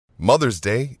Mother's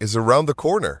Day is around the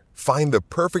corner. Find the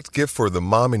perfect gift for the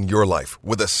mom in your life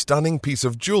with a stunning piece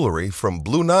of jewelry from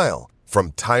Blue Nile.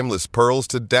 From timeless pearls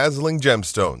to dazzling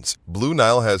gemstones, Blue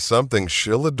Nile has something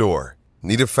she'll adore.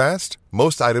 Need it fast?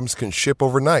 Most items can ship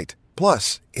overnight.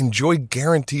 Plus, enjoy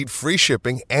guaranteed free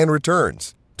shipping and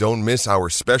returns. Don't miss our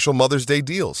special Mother's Day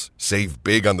deals. Save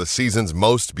big on the season's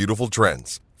most beautiful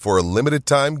trends. For a limited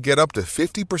time, get up to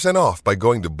 50% off by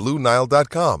going to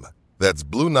BlueNile.com. That's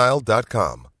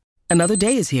BlueNile.com. Another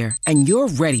day is here, and you're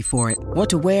ready for it. What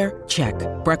to wear? Check.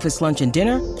 Breakfast, lunch, and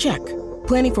dinner? Check.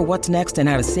 Planning for what's next and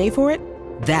how to save for it?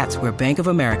 That's where Bank of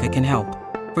America can help.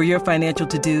 For your financial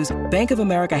to-dos, Bank of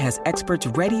America has experts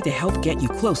ready to help get you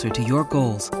closer to your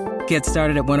goals. Get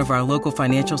started at one of our local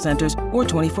financial centers or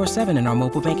 24/7 in our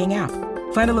mobile banking app.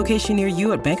 Find a location near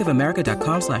you at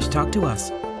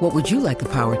bankofamerica.com/talktous. What would you like the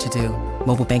power to do?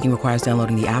 Mobile banking requires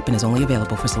downloading the app and is only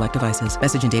available for select devices.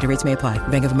 Message and data rates may apply.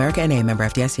 Bank of America N.A., member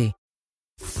FDIC.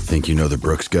 Think you know the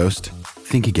Brooks Ghost?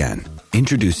 Think again.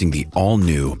 Introducing the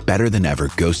all-new, better-than-ever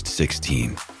Ghost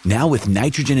 16. Now with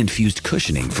nitrogen-infused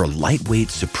cushioning for lightweight,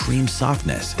 supreme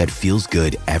softness that feels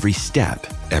good every step,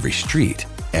 every street,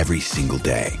 every single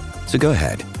day. So go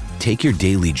ahead, take your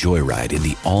daily joyride in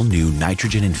the all-new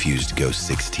nitrogen-infused Ghost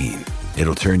 16.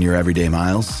 It'll turn your everyday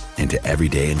miles into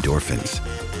everyday endorphins.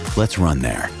 Let's run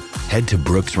there. Head to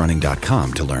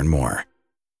brooksrunning.com to learn more.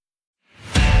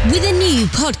 With a new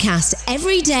podcast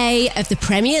every day of the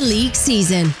Premier League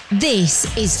season, this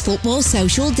is Football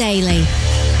Social Daily.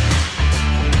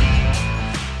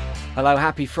 Hello,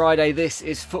 happy Friday. This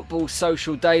is Football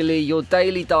Social Daily, your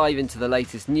daily dive into the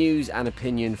latest news and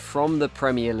opinion from the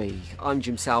Premier League. I'm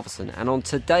Jim Salverson, and on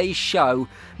today's show,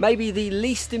 maybe the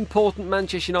least important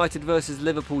Manchester United versus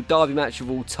Liverpool derby match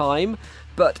of all time,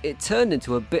 but it turned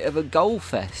into a bit of a goal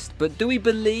fest. But do we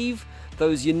believe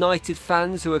those United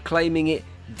fans who are claiming it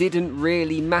didn't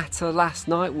really matter last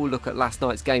night? We'll look at last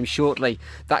night's game shortly.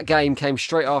 That game came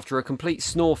straight after a complete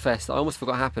snorefest that I almost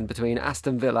forgot happened between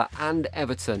Aston Villa and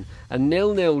Everton. A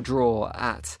 0-0 draw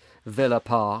at Villa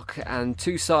Park, and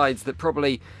two sides that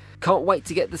probably can't wait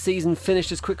to get the season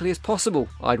finished as quickly as possible,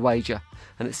 I'd wager.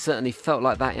 And it certainly felt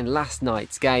like that in last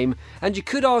night's game. And you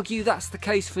could argue that's the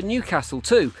case for Newcastle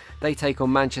too. They take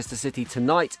on Manchester City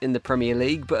tonight in the Premier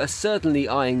League, but are certainly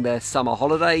eyeing their summer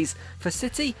holidays. For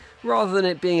City, rather than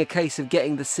it being a case of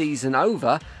getting the season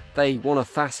over, they want to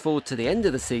fast forward to the end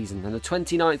of the season and the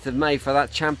 29th of May for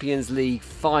that Champions League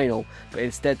final. But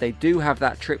instead they do have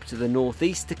that trip to the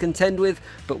northeast to contend with.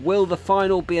 But will the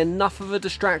final be enough of a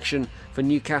distraction for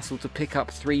Newcastle to pick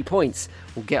up 3 points?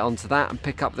 We'll get onto that and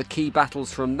pick up the key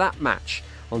battles from that match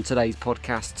on today's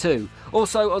podcast too.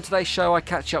 Also on today's show, I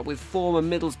catch up with former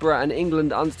Middlesbrough and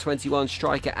England under-21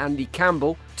 striker Andy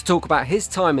Campbell to talk about his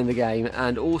time in the game,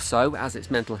 and also, as it's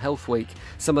Mental Health Week,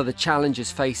 some of the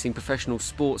challenges facing professional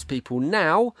sports people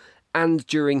now and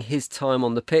during his time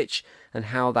on the pitch, and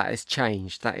how that has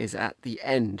changed. That is at the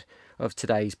end of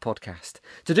today's podcast.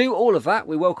 To do all of that,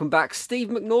 we welcome back Steve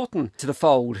McNaughton to the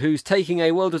fold, who's taking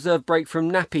a well-deserved break from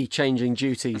nappy changing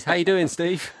duties. How you doing,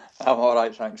 Steve? I'm all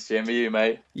right, thanks, Jim. Are you,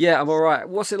 mate? Yeah, I'm all right.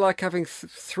 What's it like having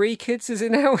three kids, is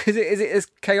it now? Is it as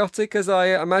chaotic as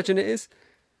I imagine it is?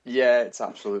 Yeah, it's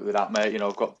absolutely that, mate. You know,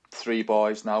 I've got 3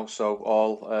 boys now, so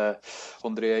all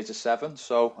under the age of 7.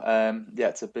 So, yeah,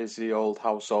 it's a busy old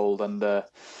household, and,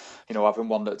 you know, having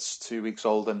one that's 2 weeks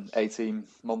old and 18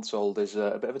 months old is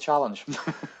a bit of a challenge.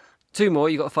 2 more,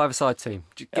 you've got a 5-a-side team.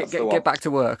 Get back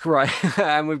to work, right.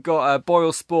 And we've got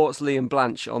Boyle Sports' Liam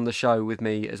Blanche on the show with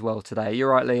me as well today. You're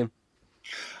right, Liam?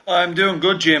 I'm doing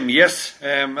good, Jim, yes.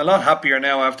 A lot happier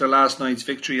now after last night's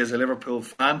victory as a Liverpool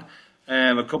fan.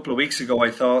 A couple of weeks ago I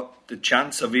thought the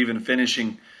chance of even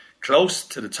finishing close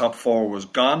to the top 4 was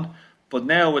gone. But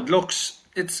now it looks,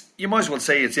 you might as well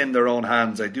say it's in their own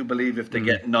hands. I do believe if they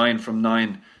get 9 from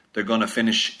 9, they're going to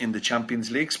finish in the Champions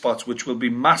League spots, which will be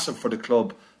massive for the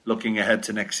club looking ahead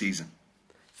to next season.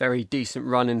 Very decent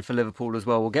run-in for Liverpool as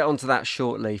well. We'll get onto that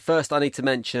shortly. First, I need to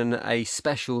mention a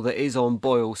special that is on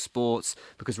Boyle Sports,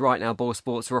 because right now Boyle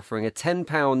Sports are offering a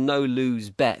 £10 no-lose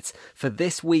bet for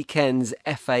this weekend's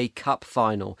FA Cup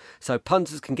final. So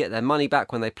punters can get their money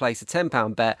back when they place a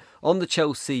 £10 bet on the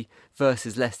Chelsea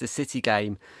versus Leicester City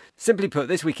game. Simply put,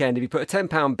 this weekend, if you put a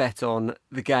 £10 bet on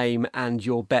the game and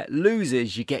your bet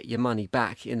loses, you get your money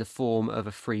back in the form of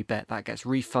a free bet. That gets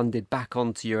refunded back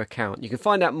onto your account. You can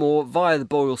find out more via the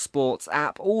Boyle Sports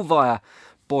app or via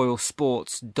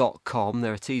boylesports.com.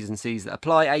 There are T's and C's that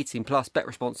apply. 18 plus, bet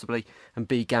responsibly, and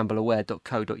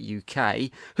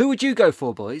begambleaware.co.uk. Who would you go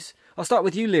for, boys? I'll start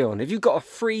with you, Leon. If you've got a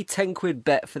free 10 quid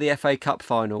bet for the FA Cup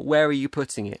final, where are you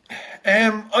putting it?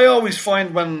 I always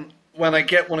find when when I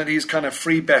get one of these kind of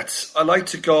free bets, I like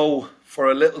to go for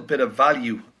a little bit of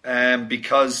value,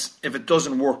 because if it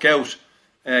doesn't work out,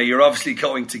 you're obviously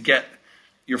going to get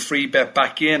your free bet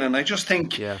back in. And I just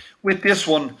think with this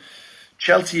one,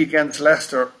 Chelsea against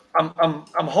Leicester, I'm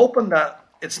hoping that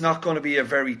it's not going to be a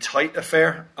very tight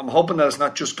affair. I'm hoping that it's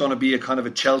not just going to be a kind of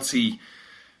a Chelsea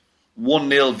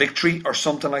 1-0 victory or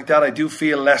something like that. I do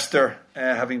feel Leicester,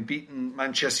 having beaten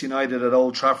Manchester United at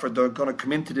Old Trafford, they're going to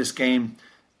come into this game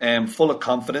full of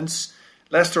confidence.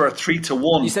 Leicester are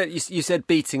 3-1. You said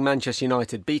beating Manchester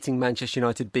United B team.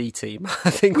 I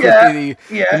think would be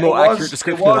the more accurate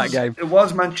description of that game. It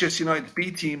was Manchester United's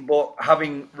B team, but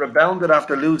having rebounded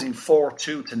after losing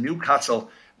 4-2 to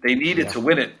Newcastle, they needed to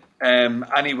win it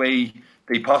any way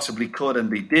they possibly could, and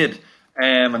they did.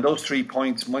 And those 3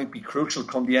 points might be crucial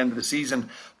come the end of the season.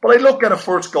 But I look at a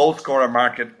first goal scorer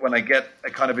market when I get a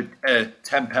kind of a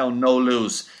 £10 no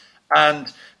lose.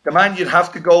 And the man you'd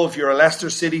have to go if you're a Leicester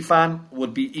City fan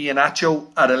would be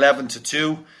Iheanacho at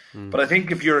 11-2. But I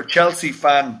think if you're a Chelsea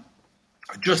fan,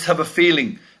 I just have a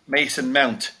feeling Mason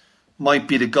Mount might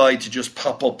be the guy to just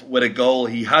pop up with a goal.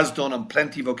 He has done on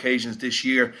plenty of occasions this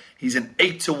year. He's an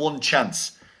 8-1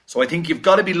 chance. So I think you've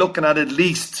got to be looking at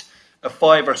least a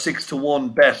 5 or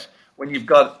 6-1 bet when you've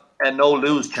got a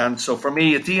no-lose chance. So for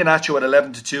me, it's Iheanacho at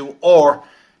 11-2, or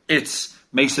it's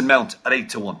Mason Mount at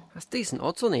 8-1. That's decent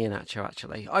odds on Iheanacho,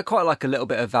 actually. I quite like a little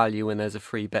bit of value when there's a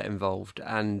free bet involved.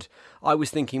 And I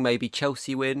was thinking maybe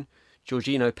Chelsea win,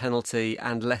 Jorginho penalty,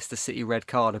 and Leicester City red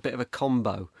card. A bit of a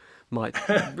combo.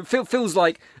 Feels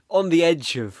like on the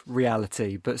edge of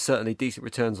reality, but certainly decent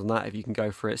returns on that if you can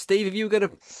go for it. Steve, if you were going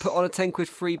to put on a 10 quid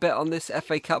free bet on this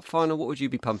FA Cup final, what would you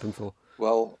be pumping for?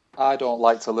 Well, I don't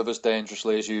like to live as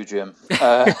dangerously as you, Jim. So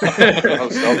I'd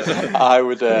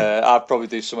probably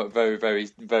do something very, very,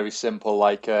 very simple.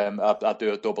 Like I'd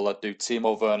do a double. I'd do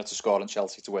Timo Werner to score and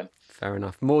Chelsea to win. Fair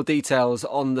enough. More details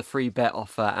on the free bet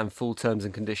offer and full terms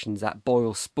and conditions at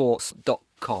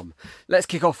boylesports.com. Let's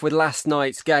kick off with last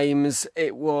night's games.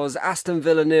 It was Aston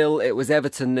Villa 0, it was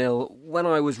Everton 0. When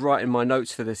I was writing my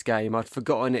notes for this game, I'd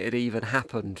forgotten it had even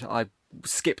happened. I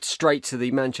skipped straight to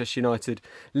the Manchester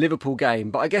United-Liverpool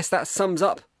game. But I guess that sums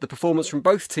up the performance from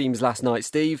both teams last night,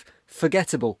 Steve.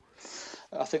 Forgettable.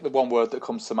 I think the one word that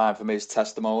comes to mind for me is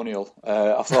testimonial.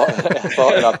 I thought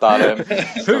it had that.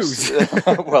 Whose?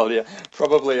 Well, yeah,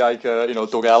 probably like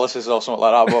Doug Ellis's or something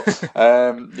like that. But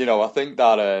I think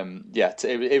that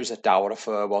it was a dour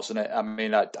affair, wasn't it? I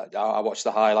mean, I watched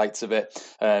the highlights of it,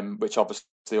 which obviously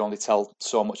only tell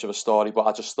so much of a story, but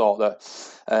I just thought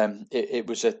that it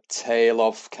was a tale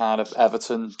of kind of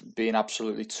Everton being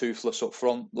absolutely toothless up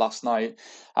front last night,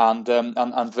 and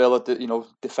Villa,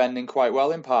 defending quite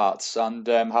well in parts, and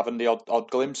having the odd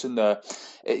glimpse in there.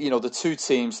 The two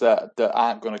teams that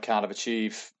aren't going to kind of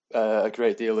achieve a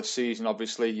great deal this season,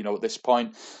 obviously, at this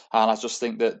point. And I just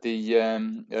think that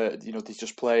they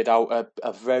just played out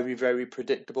a very, very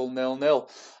predictable 0-0.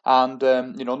 And,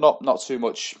 not too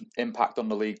much impact on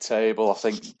the league table. I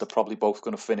think they're probably both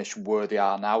going to finish where they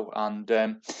are now. And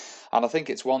I think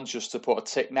it's one just to put a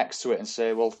tick next to it and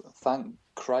say, well, thank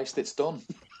Christ it's done.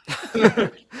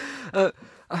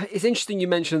 It's interesting you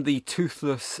mentioned the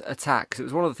toothless attacks. It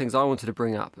was one of the things I wanted to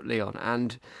bring up, Leon,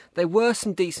 and there were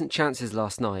some decent chances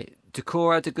last night.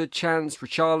 Doucouré had a good chance,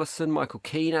 Richarlison, Michael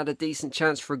Keane had a decent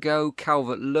chance for a go,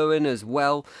 Calvert-Lewin as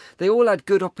well. They all had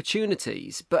good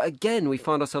opportunities, but again, we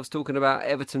find ourselves talking about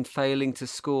Everton failing to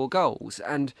score goals,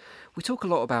 and we talk a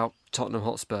lot about Tottenham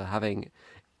Hotspur having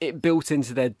it built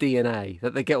into their DNA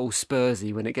that they get all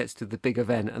Spursy when it gets to the big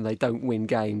event and they don't win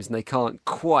games and they can't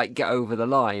quite get over the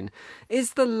line.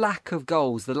 Is the lack of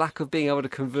goals, the lack of being able to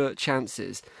convert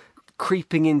chances,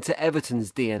 creeping into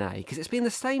Everton's DNA? Because it's been the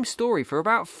same story for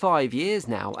about 5 years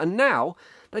now, and now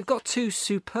they've got two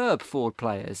superb forward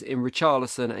players in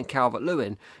Richarlison and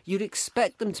Calvert-Lewin. You'd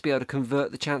expect them to be able to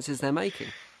convert the chances they're making.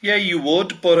 Yeah, you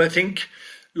would, but I think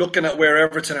looking at where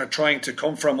Everton are trying to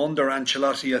come from under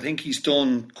Ancelotti, I think he's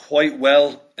done quite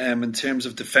well in terms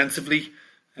of defensively.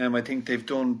 I think they've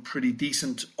done pretty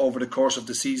decent over the course of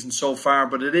the season so far,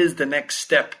 but it is the next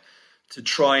step to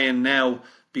try and now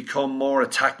become more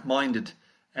attack-minded,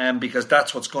 because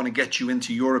that's what's going to get you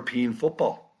into European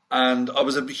football. And I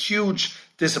was a huge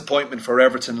disappointment for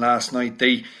Everton last night.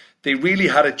 They really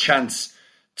had a chance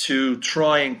to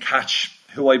try and catch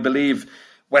who I believe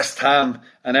West Ham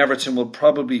and Everton will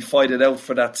probably fight it out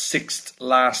for that sixth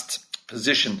last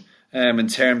position in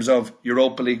terms of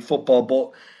Europa League football.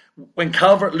 But when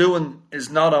Calvert-Lewin is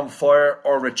not on fire,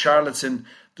 or Richarlison,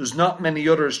 there's not many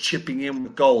others chipping in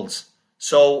with goals.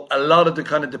 So a lot of the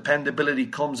kind of dependability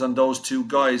comes on those two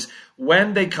guys.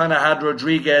 When they kind of had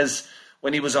Rodriguez,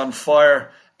 when he was on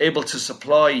fire, able to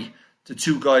supply the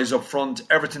two guys up front,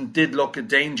 Everton did look a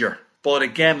danger. But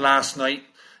again, last night,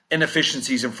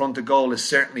 inefficiencies in front of goal is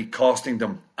certainly costing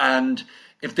them. And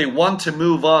if they want to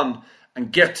move on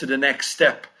and get to the next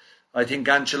step, I think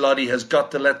Ancelotti has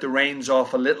got to let the reins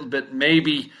off a little bit.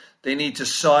 Maybe they need to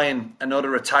sign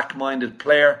another attack-minded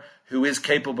player who is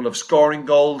capable of scoring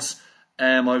goals.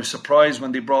 I was surprised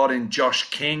when they brought in Josh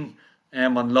King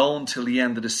on loan till the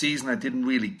end of the season. I didn't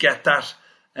really get that.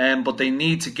 But they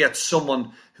need to get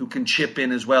someone who can chip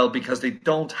in as well, because they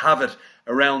don't have it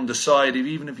around the side.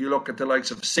 Even if you look at the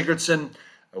likes of Sigurdsson,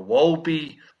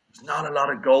 Iwobi, there's not a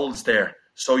lot of goals there.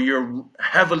 So you're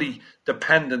heavily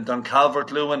dependent on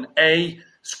Calvert-Lewin,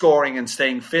 scoring and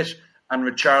staying fit, and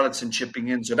Richarlison chipping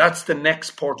in. So that's the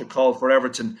next port of call for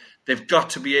Everton. They've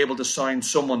got to be able to sign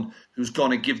someone who's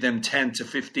going to give them 10 to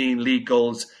 15 league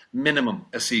goals minimum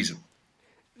a season.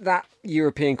 That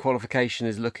European qualification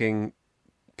is looking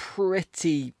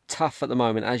pretty tough at the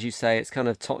moment. As you say, it's kind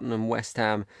of Tottenham, West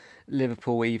Ham,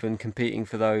 Liverpool even competing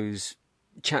for those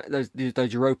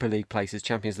Europa League places.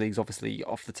 Champions League's obviously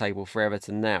off the table for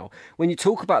Everton now. When you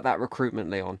talk about that recruitment,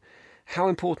 Leon, how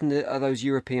important are those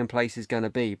European places going to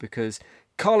be? Because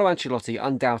Carlo Ancelotti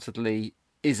undoubtedly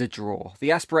is a draw.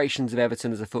 The aspirations of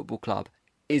Everton as a football club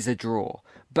is a draw.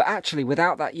 But actually,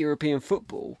 without that European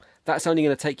football, that's only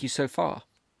going to take you so far.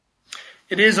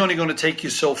 It is only going to take you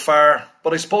so far.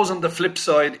 But I suppose on the flip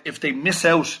side, if they miss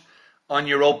out on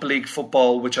Europa League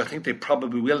football, which I think they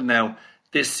probably will now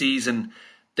this season,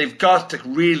 they've got to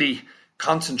really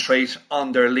concentrate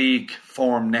on their league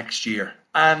form next year.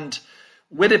 And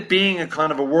with it being a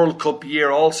kind of a World Cup year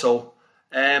also,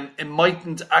 it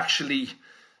mightn't actually,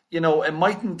 it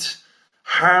mightn't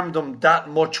harm them that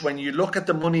much when you look at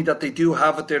the money that they do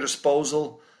have at their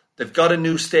disposal. They've got a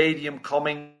new stadium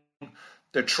coming.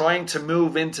 They're trying to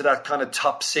move into that kind of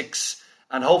top six,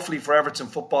 and hopefully for Everton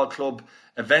Football Club,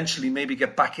 eventually maybe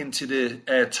get back into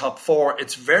the top four.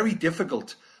 It's very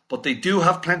difficult, but they do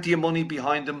have plenty of money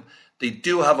behind them. They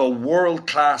do have a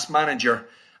world-class manager.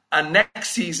 And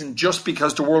next season, just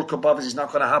because the World Cup obviously is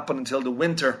not going to happen until the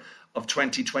winter of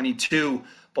 2022,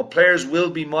 but players will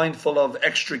be mindful of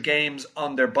extra games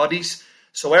on their bodies.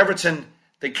 So Everton,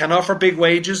 they can offer big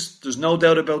wages. There's no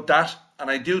doubt about that. And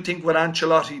I do think with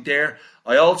Ancelotti there,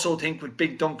 I also think with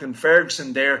big Duncan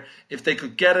Ferguson there, if they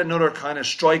could get another kind of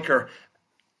striker,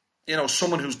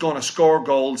 someone who's going to score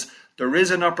goals, there is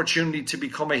an opportunity to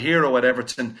become a hero at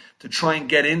Everton to try and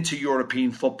get into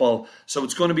European football. So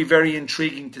it's going to be very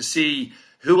intriguing to see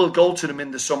who will go to them in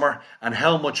the summer and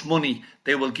how much money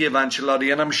they will give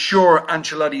Ancelotti. And I'm sure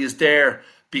Ancelotti is there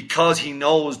because he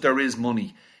knows there is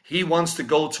money. He wants to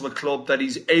go to a club that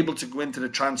he's able to go into the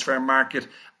transfer market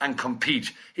and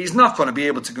compete. He's not going to be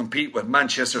able to compete with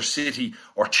Manchester City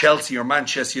or Chelsea or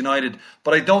Manchester United,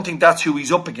 but I don't think that's who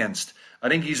he's up against. I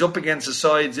think he's up against the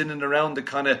sides in and around the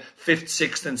kind of 5th,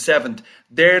 6th and 7th.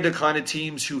 They're the kind of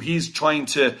teams who he's trying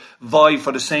to vie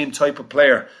for the same type of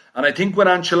player. And I think with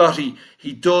Ancelotti,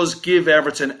 he does give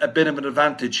Everton a bit of an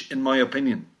advantage, in my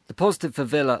opinion. The positive for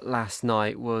Villa last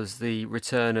night was the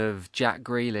return of Jack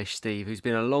Grealish, Steve, who's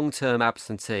been a long-term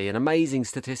absentee. An amazing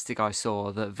statistic I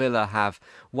saw that Villa have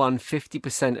won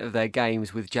 50% of their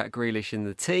games with Jack Grealish in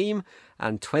the team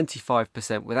and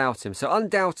 25% without him. So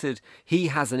undoubted he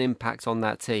has an impact on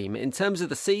that team. In terms of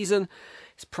the season,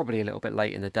 it's probably a little bit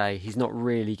late in the day. He's not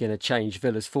really going to change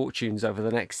Villa's fortunes over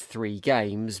the next 3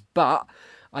 games, but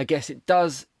I guess it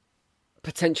does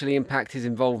potentially impact his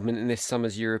involvement in this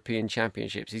summer's European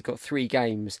Championships. He's got 3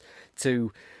 games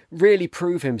to really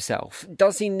prove himself.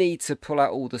 Does he need to pull out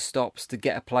all the stops to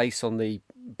get a place on the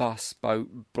bus,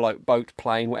 boat,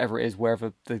 plane, whatever it is,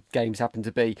 wherever the games happen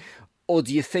to be? Or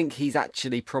do you think he's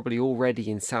actually probably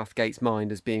already in Southgate's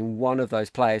mind as being one of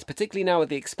those players, particularly now with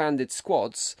the expanded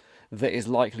squads, that is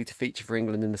likely to feature for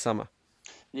England in the summer?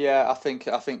 Yeah, I think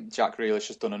Jack Grealish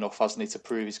has done enough, hasn't he, to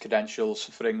prove his credentials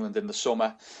for England in the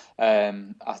summer. I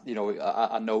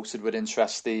noted with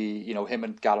interest him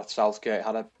and Gareth Southgate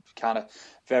had a kind of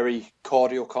very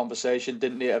cordial conversation,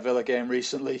 didn't he, at a Villa game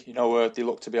recently? Where they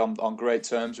looked to be on great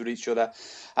terms with each other,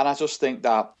 and I just think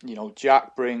that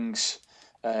Jack brings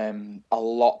a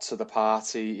lot to the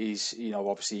party. He's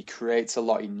obviously he creates a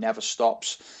lot. He never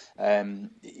stops.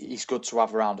 He's good to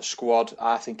have around a squad.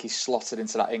 I think he's slotted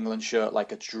into that England shirt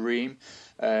like a dream.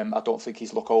 I don't think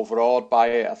he's looked overawed by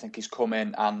it. I think he's come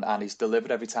in and he's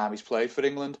delivered every time he's played for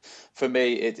England. For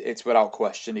me, it's without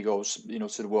question he goes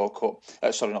to the World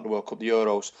Cup. Sorry, not the World Cup, the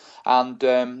Euros.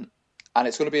 And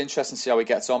it's going to be interesting to see how he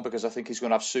gets on, because I think he's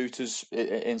going to have suitors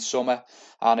in summer,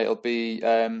 and it'll be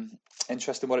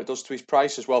interesting what it does to his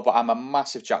price as well. But I'm a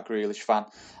massive Jack Grealish fan.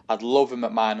 I'd love him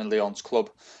at mine and Leon's club.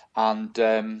 and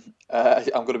I'm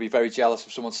going to be very jealous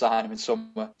if someone signs him in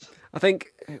summer. I think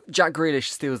Jack Grealish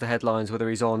steals the headlines whether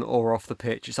he's on or off the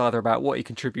pitch. It's either about what he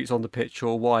contributes on the pitch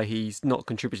or why he's not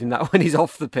contributing that when he's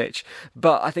off the pitch.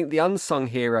 But I think the unsung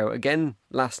hero, again,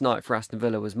 last night for Aston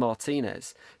Villa was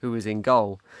Martinez, who was in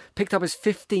goal. Picked up his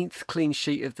 15th clean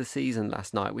sheet of the season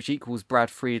last night, which equals Brad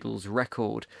Friedel's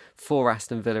record for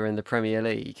Aston Villa in the Premier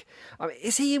League. I mean,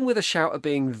 is he in with a shout of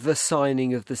being the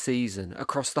signing of the season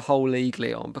across the whole league,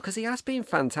 Leon? Because he has been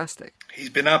fantastic. He's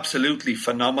been absolutely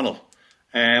phenomenal.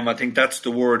 I think that's the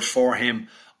word for him.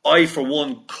 I, for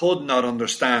one, could not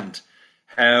understand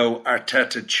how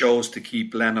Arteta chose to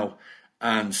keep Leno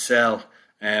and sell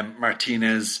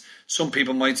Martinez. Some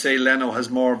people might say Leno has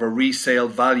more of a resale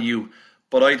value,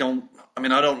 but I don't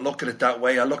look at it that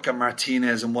way. I look at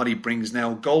Martinez and what he brings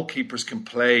now. Goalkeepers can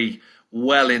play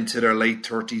well into their late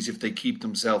 30s if they keep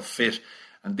themselves fit.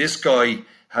 And this guy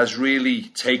has really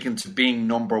taken to being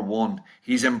number one.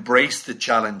 He's embraced the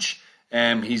challenge.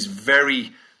 He's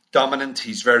very dominant.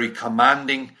 He's very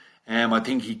commanding. I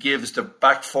think he gives the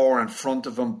back four in front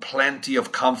of him plenty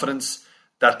of confidence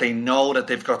that they know that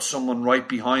they've got someone right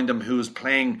behind them who is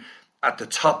playing at the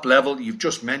top level. You've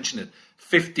just mentioned it.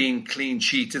 15 clean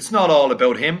sheets. It's not all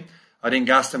about him. I think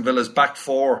Aston Villa's back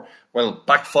five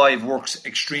works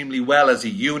extremely well as a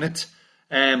unit.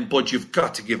 But you've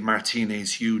got to give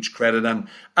Martinez huge credit. And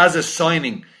as a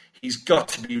signing, he's got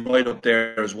to be right up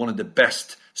there as one of the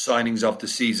best signings of the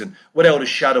season, without a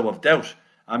shadow of doubt.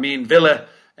 I mean, Villa,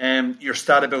 your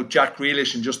stat about Jack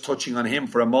Grealish, and just touching on him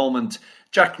for a moment,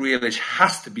 Jack Grealish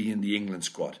has to be in the England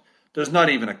squad. There's not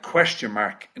even a question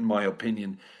mark, in my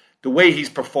opinion. The way he's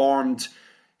performed,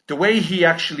 the way he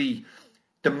actually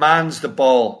demands the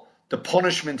ball, the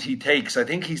punishment he takes. I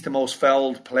think he's the most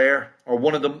fouled player, or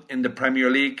one of them, in the Premier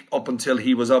League up until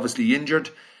he was obviously injured.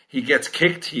 He gets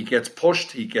kicked, he gets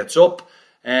pushed, he gets up.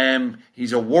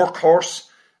 He's a workhorse.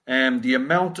 The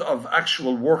amount of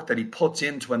actual work that he puts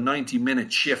into a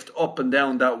 90-minute shift up and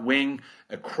down that wing,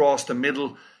 across the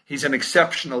middle, he's an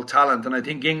exceptional talent. And I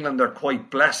think England are quite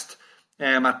blessed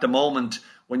at the moment.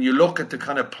 When you look at the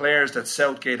kind of players that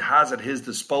Southgate has at his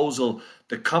disposal,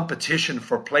 the competition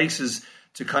for places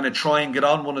to kind of try and get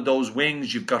on one of those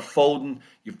wings. You've got Foden,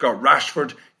 you've got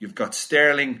Rashford, you've got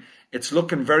Sterling. It's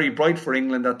looking very bright for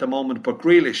England at the moment, but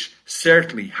Grealish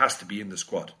certainly has to be in the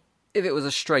squad. If it was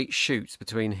a straight shoot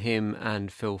between him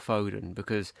and Phil Foden,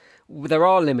 because there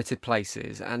are limited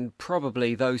places, and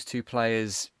probably those two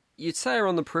players, you'd say, are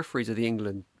on the peripheries of the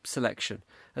England selection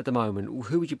at the moment.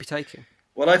 Who would you be taking?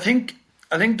 Well, I think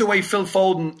the way Phil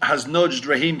Foden has nudged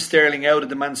Raheem Sterling out of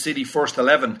the Man City first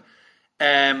 11,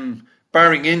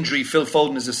 barring injury, Phil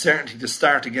Foden is a certainty to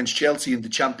start against Chelsea in the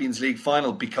Champions League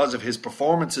final because of his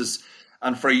performances.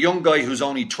 And for a young guy who's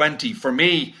only 20, for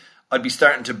me, I'd be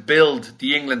starting to build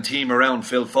the England team around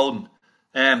Phil Foden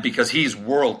because he's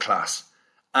world class.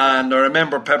 And I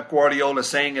remember Pep Guardiola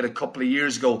saying it a couple of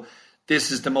years ago,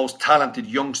 this is the most talented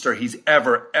youngster he's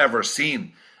ever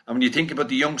seen. And when you think about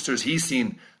the youngsters he's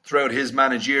seen throughout his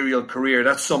managerial career,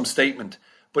 that's some statement.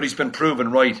 But he's been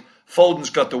proven right. Foden's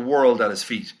got the world at his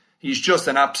feet. He's just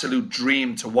an absolute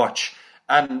dream to watch.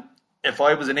 And if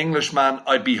I was an Englishman,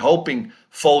 I'd be hoping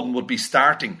Foden would be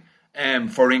starting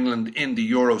for England in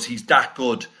the Euros. He's that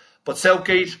good. But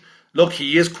Southgate, look,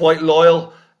 he is quite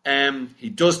loyal. He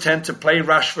does tend to play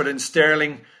Rashford and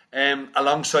Sterling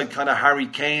alongside kind of Harry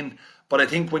Kane. But I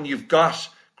think when you've got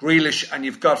Grealish and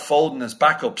you've got Foden as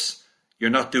backups, you're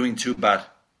not doing too bad.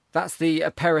 That's the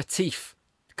aperitif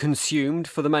consumed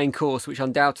for the main course, which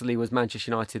undoubtedly was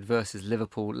Manchester United versus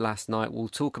Liverpool last night. We'll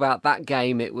talk about that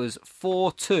game. It was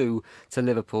 4-2 to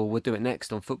Liverpool. We'll do it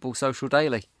next on Football Social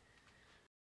Daily.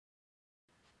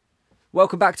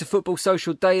 Welcome back to Football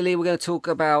Social Daily. We're going to talk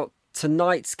about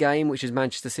tonight's game, which is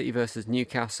Manchester City versus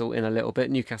Newcastle in a little bit.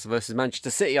 Newcastle versus Manchester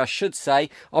City, I should say.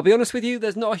 I'll be honest with you,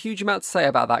 there's not a huge amount to say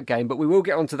about that game, but we will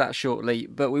get onto that shortly.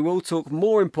 But we will talk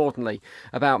more importantly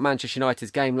about Manchester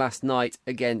United's game last night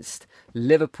against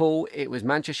Liverpool. It was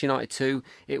Manchester United 2,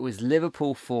 it was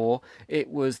Liverpool 4. It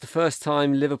was the first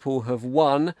time Liverpool have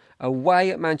won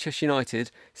away at Manchester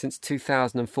United since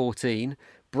 2014.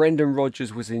 Brendan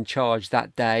Rodgers was in charge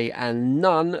that day, and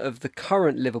none of the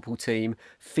current Liverpool team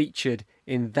featured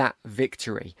in that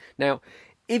victory. Now,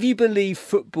 if you believe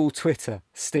football Twitter,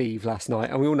 Steve, last night,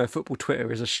 and we all know football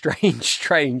Twitter is a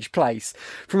strange place,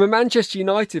 from a Manchester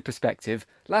United perspective,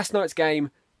 last night's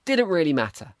game didn't really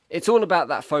matter. It's all about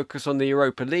that focus on the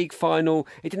Europa League final.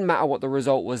 It didn't matter what the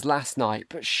result was last night,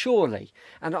 but surely,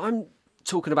 and I'm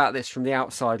talking about this from the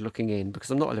outside looking in,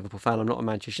 because I'm not a Liverpool fan, I'm not a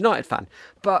Manchester United fan,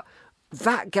 but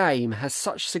That game has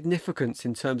such significance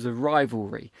in terms of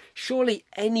rivalry. Surely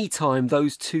any time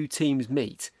those two teams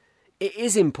meet, it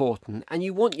is important and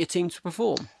you want your team to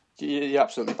perform. You're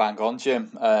absolutely bang on,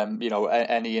 Jim.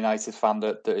 Any United fan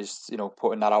that is,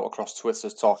 putting that out across Twitter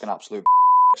is talking absolute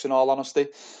in all honesty.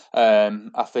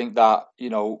 I think that,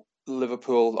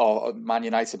 Liverpool or Man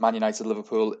United,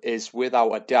 Liverpool is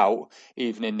without a doubt,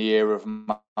 even in the era of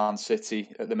Man City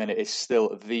at the minute, is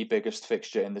still the biggest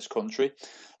fixture in this country.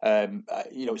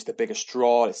 It's the biggest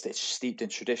draw. It's steeped in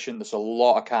tradition. There's a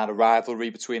lot of kind of rivalry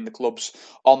between the clubs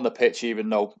on the pitch, even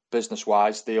though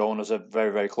business-wise the owners are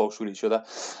very, very close with each other.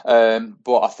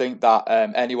 But I think that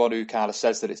anyone who kind of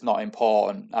says that it's not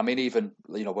important, I mean, even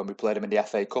when we played them in the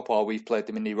FA Cup or we've played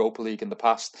them in the Europa League in the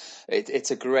past,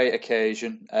 it's a great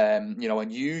occasion.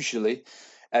 And usually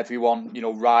everyone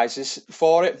rises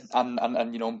for it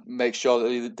and make sure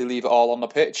that they leave it all on the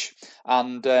pitch.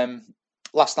 And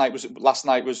last night was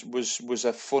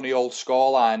a funny old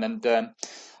scoreline, and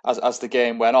as the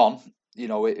game went on,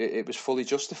 it was fully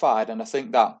justified. And I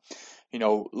think that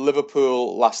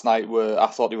Liverpool last night I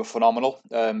thought they were phenomenal.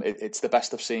 It's the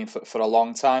best I've seen for a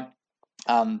long time,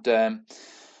 and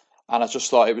I just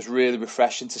thought it was really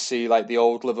refreshing to see like the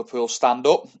old Liverpool stand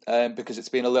up, because it's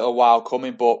been a little while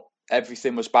coming, but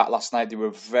everything was back last night. They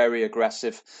were very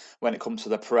aggressive when it comes to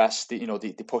the press. They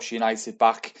pushed United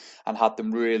back and had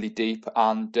them really deep.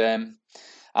 And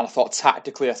I thought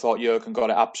tactically, Jurgen got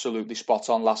it absolutely spot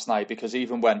on last night, because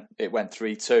even when it went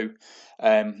 3-2,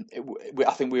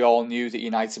 I think we all knew that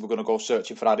United were going to go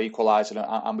searching for that equaliser,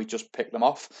 and we just picked them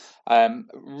off.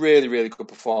 Really, really good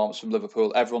performance from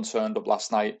Liverpool. Everyone turned up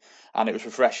last night, and it was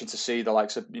refreshing to see the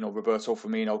likes of Roberto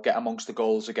Firmino get amongst the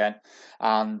goals again.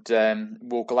 And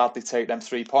we'll gladly take them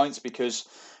 3 points, because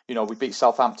we beat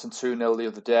Southampton 2-0 the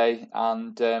other day,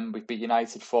 and we beat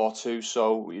United 4-2.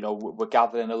 So we're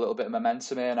gathering a little bit of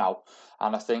momentum here now.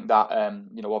 And I think that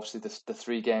obviously the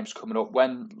 3 games coming up,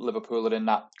 when Liverpool are in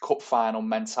that cup final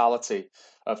mentality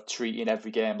of treating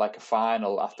every game like a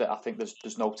final, I think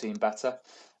there's no team better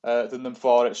than them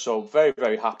for it. So very,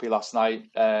 very happy last night.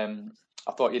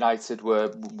 I thought United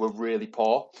were really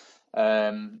poor.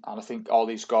 And I think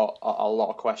Ollie's got a lot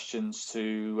of questions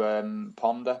to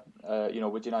ponder,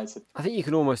 with United. I think you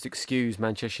can almost excuse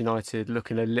Manchester United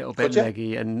looking a little bit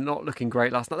leggy and not looking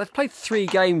great last night. They've played 3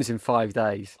 games in 5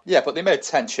 days. Yeah, but they made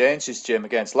 10 changes, Jim,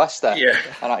 against Leicester. Yeah.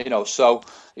 And,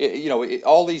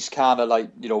 all these kind of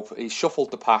he's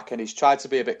shuffled the pack and he's tried to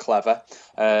be a bit clever.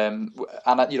 And,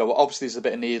 obviously there's a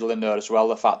bit of needle in there as well.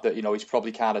 The fact that, he's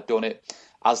probably kind of done it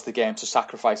as the game to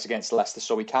sacrifice against Leicester,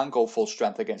 so he can go full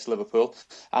strength against Liverpool.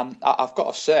 And I've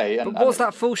got to say, but was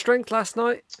that full strength last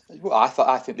night? Well,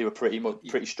 I think they were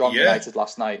pretty strong United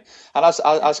last night. And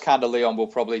as kind of Leon will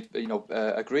probably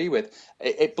agree with,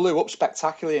 it blew up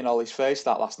spectacularly in Ollie's face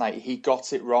that last night. He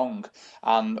got it wrong,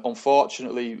 and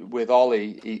unfortunately with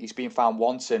Ollie, he's been found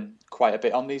wanting quite a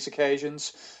bit on these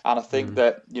occasions. And I think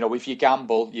that if you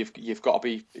gamble, you've got to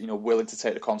be willing to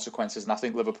take the consequences. And I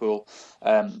think Liverpool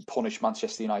punished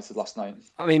Manchester United last night.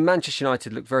 I mean, Manchester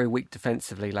United looked very weak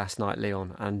defensively last night,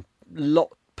 Leon, and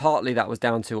partly that was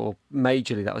down to, or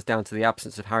majorly that was down to the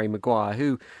absence of Harry Maguire,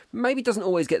 who maybe doesn't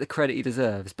always get the credit he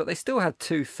deserves, but they still had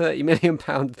 2 £30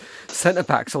 million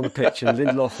centre-backs on the pitch, and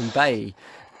Lindelof and Bailly.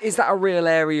 Is that a real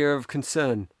area of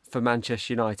concern for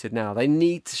Manchester United now? They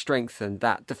need to strengthen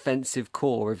that defensive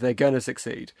core if they're going to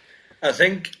succeed. I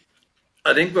think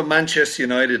with Manchester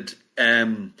United,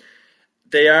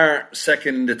 they are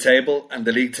second in the table, and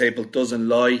the league table doesn't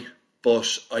lie.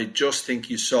 But I just think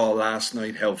you saw last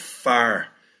night how far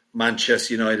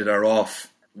Manchester United are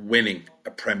off winning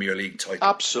a Premier League title.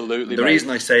 Absolutely. The reason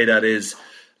I say that is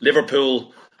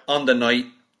Liverpool on the night,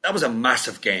 that was a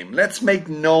massive game. Let's make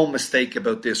no mistake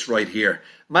about this right here.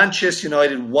 Manchester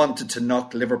United wanted to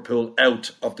knock Liverpool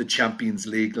out of the Champions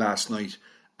League last night,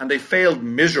 and they failed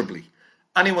miserably.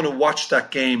 Anyone who watched that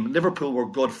game, Liverpool were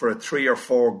good for a 3 or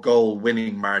 4 goal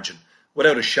winning margin,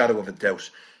 without a shadow of a doubt.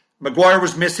 Maguire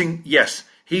was missing, yes.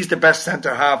 He's the best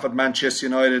centre-half at Manchester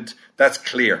United, that's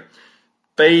clear.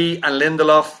 Bailly and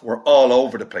Lindelof were all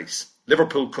over the place.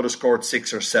 Liverpool could have scored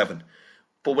 6 or 7.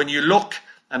 But when you look,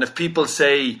 and if people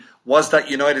say, was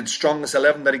that United's strongest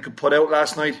 11 that he could put out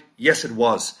last night? Yes, it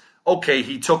was. Okay,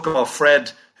 he took off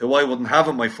Fred, who I wouldn't have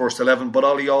in my first 11, but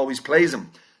Ollie always plays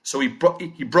him. So he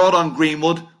brought on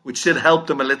Greenwood, which did help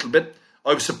them a little bit.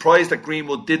 I was surprised that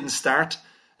Greenwood didn't start,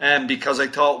 because I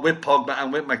thought with Pogba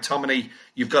and with McTominay,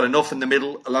 you've got enough in the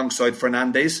middle alongside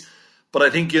Fernandes. But I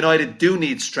think United do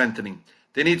need strengthening.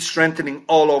 They need strengthening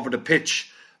all over the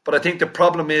pitch. But I think the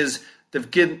problem is they've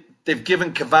given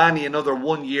Cavani another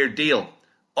 1-year deal.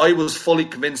 I was fully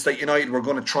convinced that United were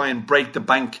going to try and break the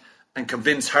bank and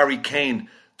convince Harry Kane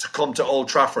to come to Old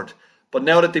Trafford. But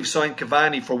now that they've signed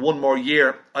Cavani for one more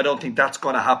year, I don't think that's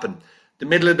going to happen. The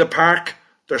middle of the park,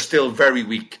 they're still very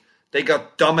weak. They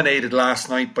got dominated last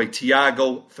night by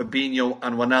Thiago, Fabinho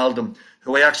and Wijnaldum,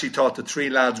 who I actually thought the three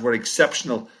lads were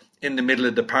exceptional in the middle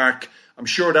of the park. I'm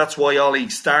sure that's why Ollie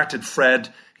started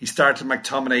Fred, he started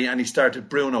McTominay and he started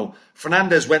Bruno.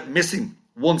 Fernandes went missing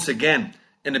once again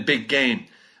in a big game.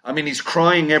 I mean, he's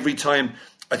crying every time.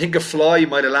 I think a fly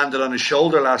might have landed on his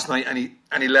shoulder last night and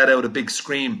he let out a big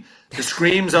scream. The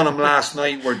screams on him last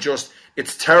night were just,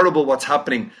 it's terrible what's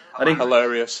happening. I think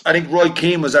hilarious. I think Roy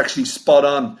Keane was actually spot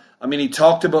on. I mean, he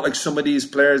talked about like some of these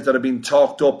players that have been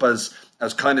talked up as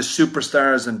kind of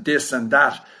superstars and this and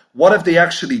that. What have they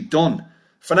actually done?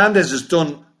 Fernandes has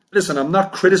done, listen, I'm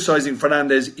not criticising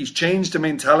Fernandes. He's changed the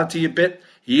mentality a bit.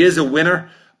 He is a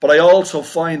winner. But I also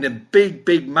find in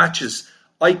big matches,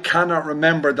 I cannot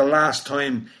remember the last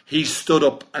time he stood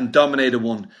up and dominated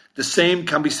one. The same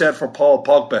can be said for Paul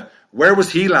Pogba. Where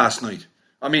was he last night?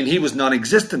 I mean, he was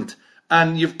non-existent.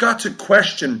 And you've got to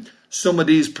question some of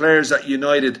these players at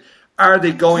United. Are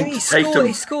they going to take them?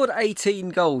 He scored 18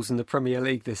 goals in the Premier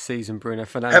League this season, Bruno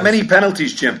Fernandes. How many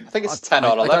penalties, Jim? I think it's 10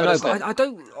 or 11. I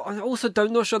don't know, but I also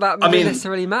don't know sure that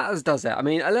necessarily matters, does it? I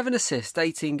mean, 11 assists,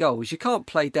 18 goals. You can't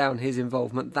play down his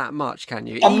involvement that much, can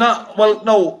you? I'm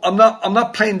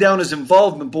not playing down his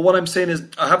involvement, but what I'm saying is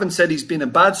I haven't said he's been a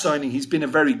bad signing. He's been a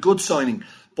very good signing.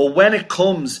 But when it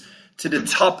comes to the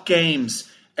top games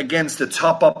against the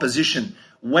top opposition,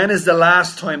 when is the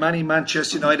last time any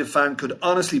Manchester United fan could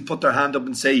honestly put their hand up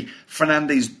and say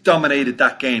Fernandes dominated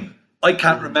that game? I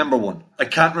can't remember one. I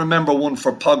can't remember one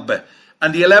for Pogba.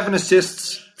 And the 11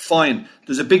 assists, fine.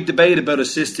 There's a big debate about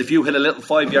assists. If you hit a little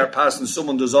 5-yard pass and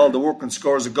someone does all the work and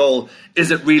scores a goal, is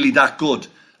it really that good?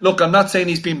 Look, I'm not saying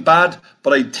he's been bad,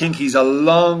 but I think he's a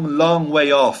long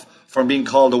way off from being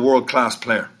called a world-class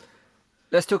player.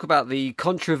 Let's talk about the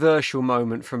controversial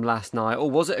moment from last night. Or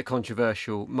was it a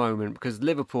controversial moment? Because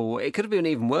Liverpool, it could have been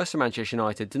even worse for Manchester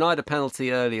United. Denied a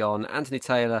penalty early on. Anthony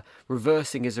Taylor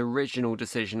reversing his original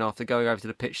decision after going over to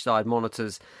the pitch side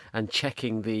monitors and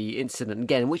checking the incident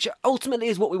again, which ultimately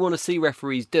is what we want to see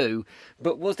referees do.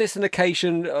 But was this an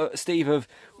occasion, Steve, of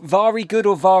very good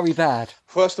or very bad?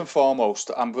 First and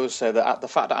foremost, I'm going to say that the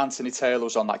fact that Anthony Taylor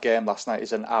was on that game last night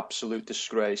is an absolute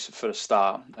disgrace for a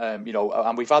start.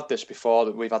 And we've had this before.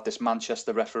 That we've had this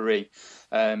Manchester referee,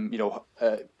 Altrincham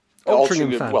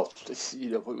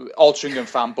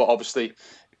fan, but obviously,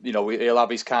 he'll have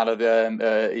his kind of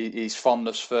his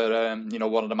fondness for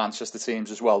one of the Manchester teams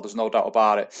as well. There's no doubt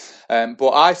about it.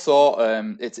 But I thought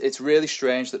it's really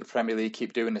strange that the Premier League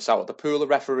keep doing this out of the pool of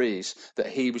referees. That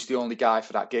he was the only guy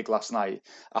for that gig last night.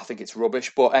 I think it's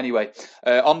rubbish. But anyway,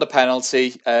 on the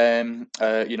penalty,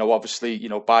 obviously,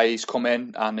 Bailly's come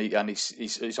in and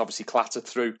he's obviously clattered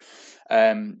through.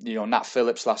 Nat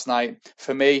Phillips last night.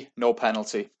 For me, no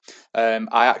penalty. I'm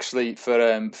actually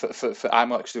going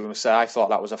to say I thought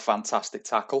that was a fantastic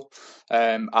tackle.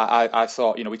 I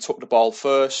thought we took the ball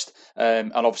first,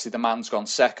 and obviously the man's gone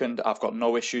second. I've got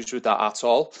no issues with that at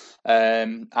all.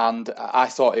 And I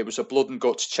thought it was a blood and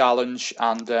guts challenge,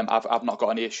 and I've not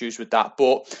got any issues with that.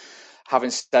 But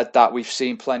having said that, we've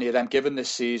seen plenty of them given this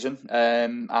season,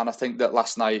 and I think that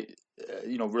last night,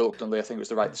 reluctantly, I think it was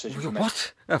the right decision for me.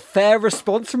 What? A fair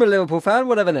response from a Liverpool fan?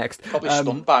 Whatever next. Probably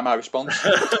stunned by my response.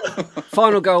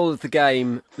 Final goal of the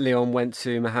game, Leon, went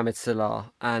to Mohamed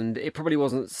Salah, and it probably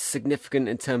wasn't significant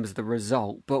in terms of the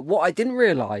result. But what I didn't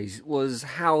realise was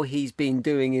how he's been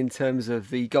doing in terms of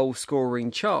the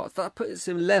goal-scoring charts. That puts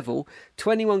him level,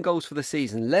 21 goals for the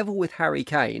season, level with Harry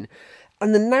Kane.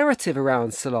 And the narrative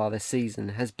around Salah this season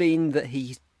has been that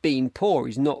he's been poor.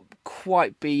 He's not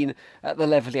quite been at the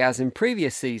level he has in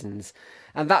previous seasons.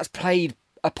 And that's played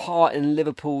a part in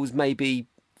Liverpool's maybe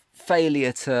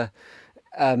failure to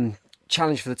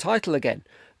challenge for the title again.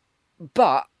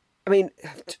 But,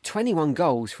 21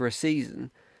 goals for a season,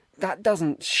 that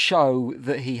doesn't show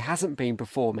that he hasn't been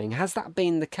performing. Has that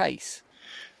been the case?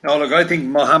 No, look, I think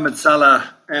Mohamed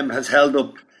Salah has held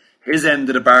up his end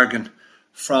of the bargain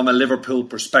from a Liverpool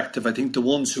perspective. I think the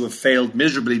ones who have failed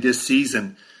miserably this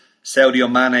season,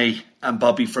 Sadio Mane and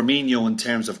Bobby Firmino in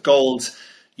terms of goals.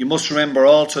 You must remember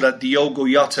also that Diogo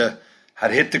Jota had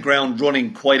hit the ground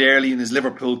running quite early in his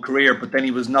Liverpool career, but then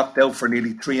he was knocked out for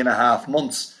nearly 3.5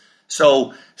 months.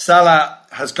 So Salah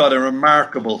has got a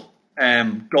remarkable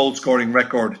goal-scoring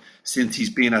record since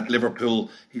he's been at Liverpool.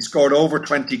 He's scored over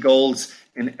 20 goals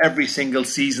in every single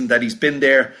season that he's been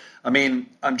there. I'm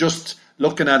just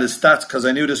looking at his stats because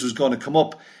I knew this was going to come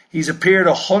up. He's appeared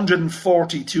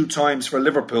 142 times for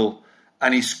Liverpool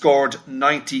and he scored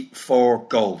 94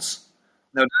 goals.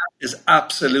 Now, that is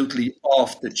absolutely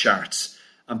off the charts.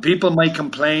 And people might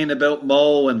complain about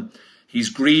Mo and he's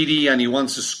greedy and he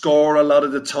wants to score a lot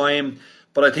of the time.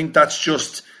 But I think that's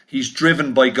just, he's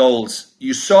driven by goals.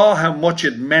 You saw how much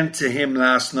it meant to him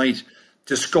last night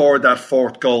to score that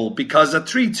fourth goal. Because at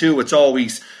 3-2, it's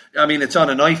always, it's on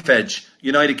a knife edge.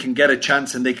 United can get a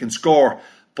chance and they can score.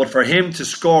 But for him to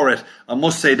score it, I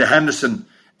must say to Henderson,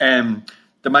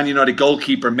 the Man United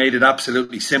goalkeeper made it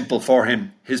absolutely simple for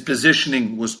him. His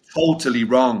positioning was totally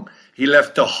wrong. He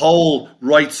left the whole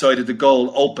right side of the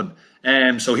goal open.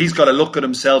 So he's got to look at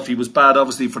himself. He was bad,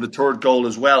 obviously, for the third goal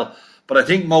as well. But I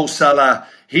think Mo Salah,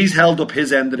 he's held up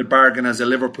his end of the bargain as a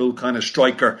Liverpool kind of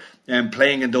striker and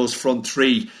playing in those front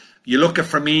three. You look at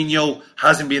Firmino,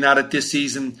 hasn't been at it this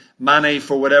season. Mane,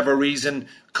 for whatever reason,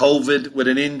 COVID with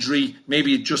an injury.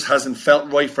 Maybe it just hasn't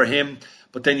felt right for him.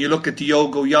 But then you look at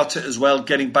Diogo Jota as well,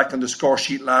 getting back on the score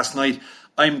sheet last night.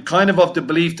 I'm kind of the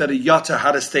belief that if Jota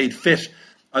had stayed fit,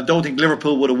 I don't think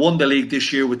Liverpool would have won the league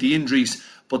this year with the injuries,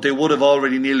 but they would have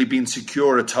already nearly been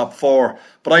secure a top four.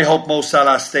 But I hope Mo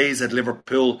Salah stays at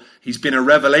Liverpool. He's been a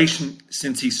revelation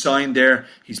since he signed there.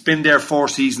 He's been there 4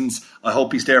 seasons. I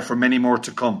hope he's there for many more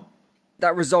to come.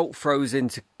 That result throws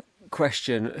into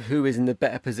question who is in the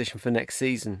better position for next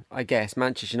season. I guess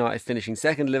Manchester United finishing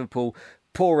second, Liverpool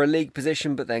poorer league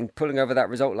position, but then pulling over that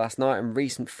result last night and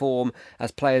recent form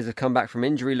as players have come back from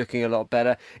injury looking a lot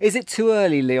better. Is it too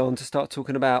early, Leon, to start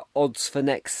talking about odds for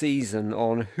next season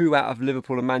on who out of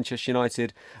Liverpool and Manchester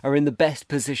United are in the best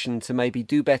position to maybe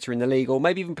do better in the league or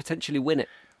maybe even potentially win it?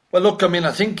 Well, look,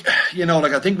 I think,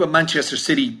 I think with Manchester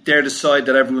City, they're the side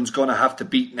that everyone's going to have to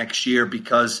beat next year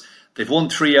because they've won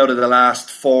 3 out of the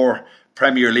last 4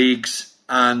 Premier Leagues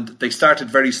and they started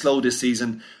very slow this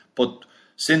season, but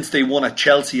since they won at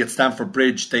Chelsea at Stamford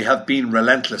Bridge, they have been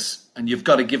relentless and you've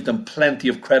got to give them plenty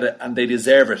of credit and they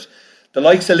deserve it. The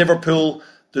likes of Liverpool,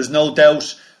 there's no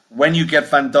doubt, when you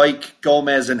get Van Dijk,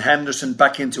 Gomez and Henderson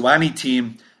back into any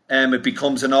team, it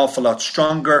becomes an awful lot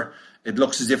stronger. It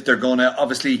looks as if they're going to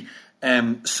obviously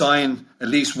sign at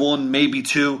least 1, maybe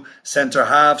 2 centre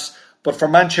halves. But for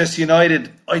Manchester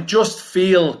United, I just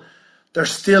feel they're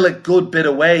still a good bit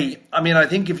away. I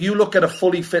think if you look at a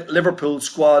fully fit Liverpool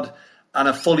squad and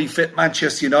a fully fit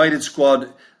Manchester United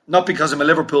squad, not because I'm a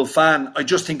Liverpool fan, I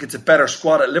just think it's a better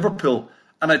squad at Liverpool.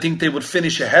 And I think they would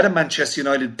finish ahead of Manchester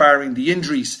United barring the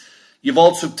injuries. You've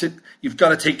got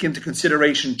to take into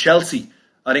consideration Chelsea.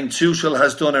 I think Tuchel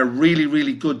has done a really,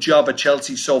 really good job at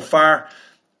Chelsea so far.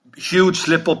 Huge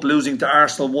slip up losing to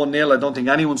Arsenal 1-0. I don't think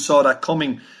anyone saw that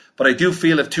coming. But I do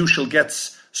feel if Tuchel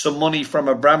gets some money from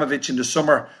Abramovich in the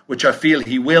summer, which I feel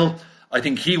he will, I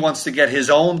think he wants to get his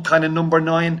own kind of number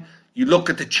 9. You look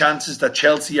at the chances that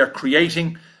Chelsea are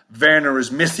creating. Werner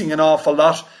is missing an awful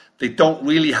lot. They don't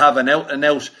really have an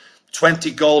out-and-out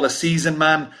 20-goal-a-season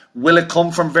man. Will it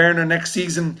come from Werner next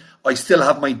season? I still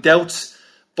have my doubts.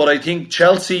 But I think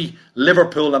Chelsea,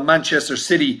 Liverpool and Manchester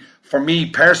City, for me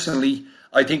personally,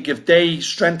 I think if they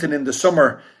strengthen in the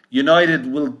summer,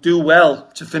 United will do well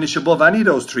to finish above any of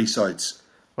those 3 sides.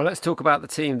 Well, let's talk about the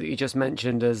team that you just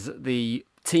mentioned as the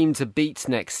team to beat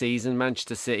next season,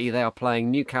 Manchester City. They are playing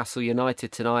Newcastle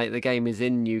United tonight. The game is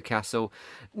in Newcastle.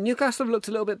 Newcastle have looked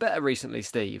a little bit better recently,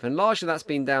 Steve, and largely that's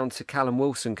been down to Callum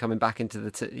Wilson coming back into the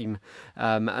team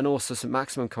and also St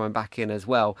Maximin coming back in as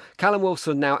well. Callum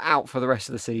Wilson now out for the rest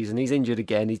of the season. He's injured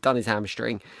again. He's done his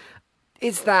hamstring.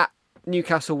 Is that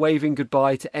Newcastle waving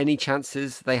goodbye to any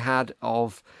chances they had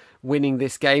of winning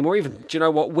this game, or even, do you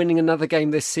know what, winning another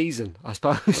game this season, I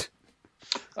suppose?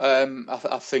 I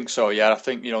think so, yeah. I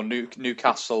think,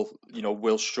 Newcastle,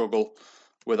 will struggle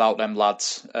without them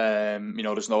lads.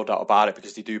 There's no doubt about it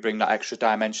because they do bring that extra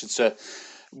dimension to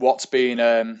what's been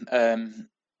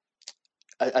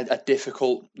a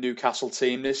difficult Newcastle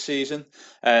team this season.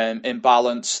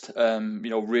 Imbalanced,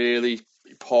 really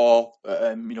poor,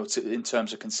 in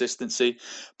terms of consistency.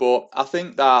 But I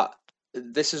think that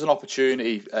this is an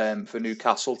opportunity for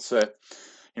Newcastle to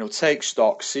take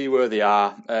stock, see where they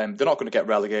are. They're not going to get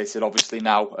relegated, obviously,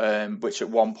 now, which at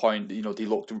one point, they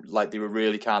looked like they were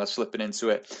really kind of slipping into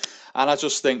it. And I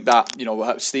just think that,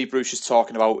 Steve Bruce is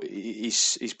talking about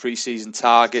his pre-season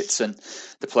targets and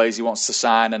the players he wants to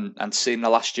sign and seeing the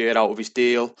last year out of his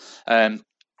deal.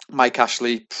 Mike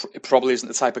Ashley probably isn't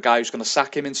the type of guy who's going to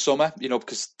sack him in summer,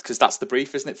 because that's the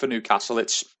brief, isn't it, for Newcastle?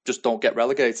 It's just don't get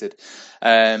relegated.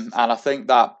 And I think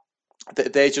that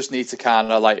they just need to kind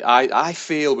of I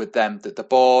feel with them that the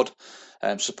board,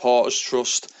 supporters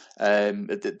trust,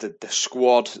 the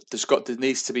squad, there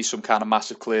needs to be some kind of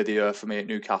massive clear the air for me at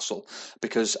Newcastle,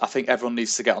 because I think everyone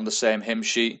needs to get on the same hymn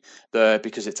sheet there,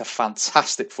 because it's a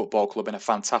fantastic football club in a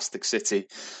fantastic city,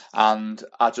 and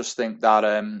I just think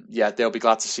that they'll be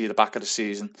glad to see the back of the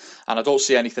season, and I don't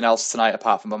see anything else tonight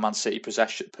apart from a Man City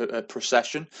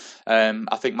procession.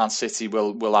 I think Man City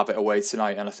will have it away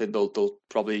tonight, and I think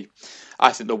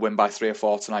they'll win by 3 or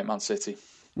 4 tonight, Man City.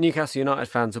 Newcastle United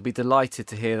fans will be delighted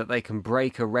to hear that they can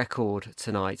break a record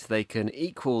tonight. They can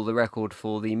equal the record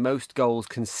for the most goals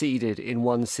conceded in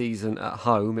one season at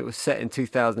home. It was set in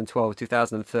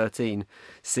 2012-2013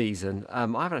 season. I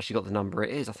haven't actually got the number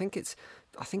it is. I think it's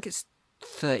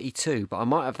 32, but I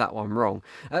might have that one wrong.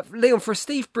 Leon, for a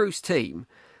Steve Bruce team,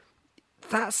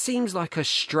 that seems like a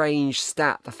strange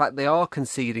stat, the fact they are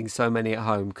conceding so many at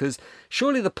home, because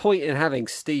surely the point in having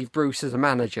Steve Bruce as a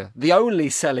manager, the only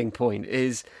selling point,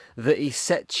 is that he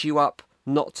sets you up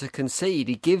not to concede.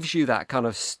 He gives you that kind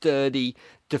of sturdy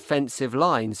defensive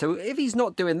line. So if he's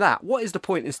not doing that, what is the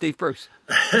point in Steve Bruce?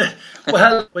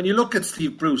 Well, when you look at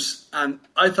Steve Bruce, and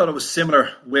I thought it was similar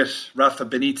with Rafa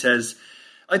Benitez,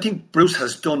 I think Bruce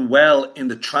has done well in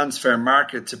the transfer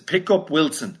market to pick up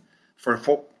Wilson for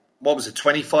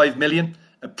 25 million,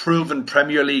 a proven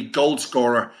Premier League goal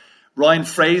scorer. Ryan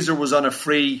Fraser was on a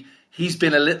free. He's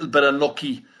been a little bit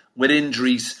unlucky with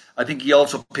injuries. I think he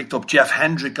also picked up Jeff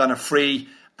Hendrick on a free,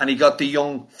 and he got the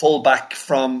young fullback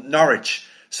from Norwich.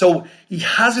 So he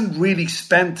hasn't really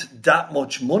spent that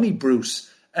much money, Bruce,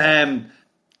 in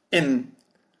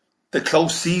the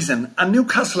close season. And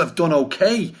Newcastle have done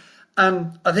okay.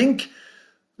 And I think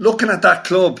looking at that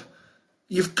club,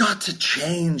 you've got to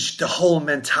change the whole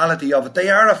mentality of it. They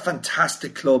are a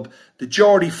fantastic club. The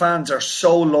Geordie fans are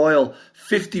so loyal.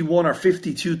 51 or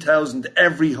 52,000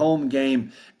 every home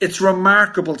game. It's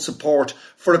remarkable support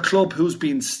for a club who's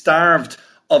been starved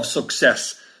of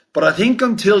success. But I think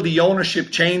until the ownership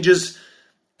changes,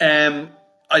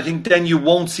 I think then you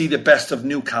won't see the best of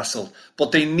Newcastle.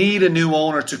 But they need a new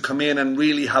owner to come in and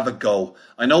really have a go.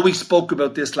 I know we spoke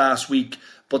about this last week,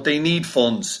 but they need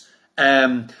funds.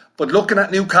 But looking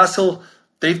at Newcastle,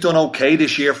 they've done okay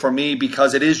this year for me,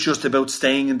 because it is just about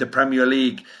staying in the Premier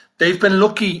League. They've been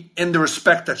lucky in the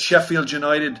respect that Sheffield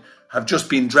United have just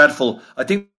been dreadful. I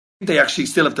think they actually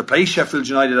still have to play Sheffield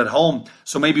United at home.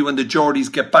 So maybe when the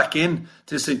Geordies get back in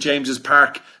to St James's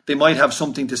Park, they might have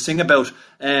something to sing about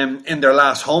in their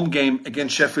last home game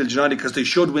against Sheffield United, because they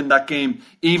should win that game,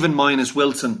 even minus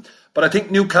Wilson. But I think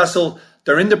Newcastle,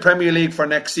 they're in the Premier League for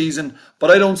next season,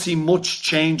 but I don't see much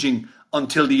changing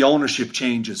until the ownership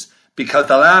changes, because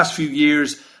the last few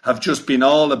years have just been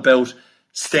all about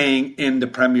staying in the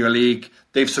Premier League.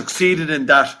 They've succeeded in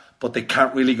that, but they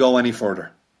can't really go any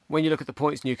further. When you look at the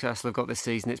points Newcastle have got this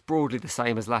season, it's broadly the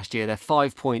same as last year. They're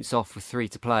 5 points off with 3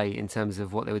 to play in terms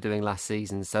of what they were doing last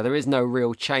season. So there is no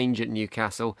real change at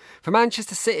Newcastle. For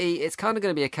Manchester City, it's kind of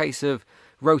going to be a case of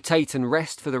rotate and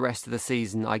rest for the rest of the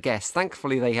season, I guess.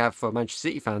 Thankfully, they have, for Manchester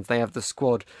City fans, they have the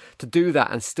squad to do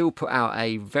that and still put out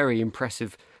a very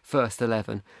impressive first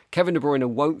 11. Kevin De Bruyne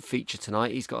won't feature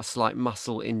tonight. He's got a slight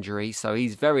muscle injury, so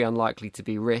he's very unlikely to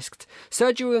be risked.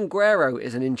 Sergio Aguero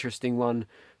is an interesting one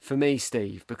for me,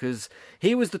 Steve, because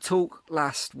he was the talk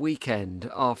last weekend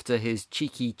after his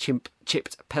cheeky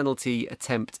chipped penalty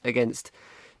attempt against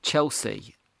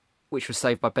Chelsea, which was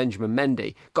saved by Benjamin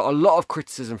Mendy. Got a lot of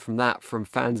criticism from that, from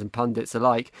fans and pundits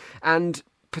alike, and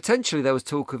potentially there was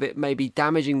talk of it maybe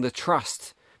damaging the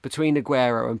trust between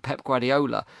Aguero and Pep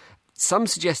Guardiola. Some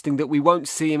suggesting that we won't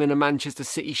see him in a Manchester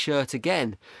City shirt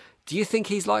again. Do you think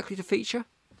he's likely to feature?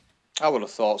 I would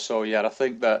have thought so, yeah. I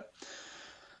think that,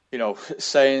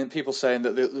 people saying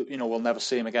that, we'll never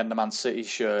see him again in the Man City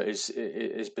shirt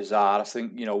is bizarre. I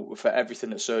think, for everything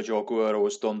that Sergio Aguero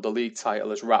has done, the league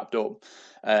title is wrapped up.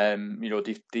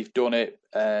 They've done it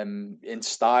in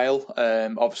style.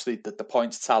 Obviously, the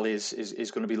points tally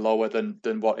is going to be lower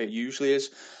than what it usually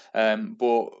is.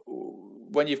 But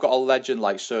when you've got a legend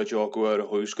like Sergio Aguero,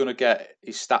 who's going to get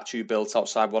his statue built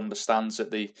outside one of the stands at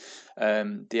the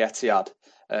Etihad,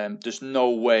 there's no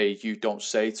way you don't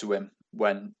say to him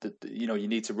when you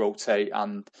need to rotate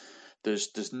and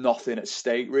there's nothing at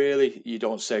stake really. You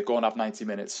don't say, go and have 90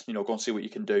 minutes, go and see what you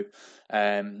can do,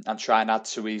 and try and add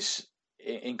to his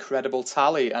incredible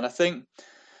tally. And I think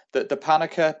that the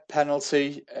Panenka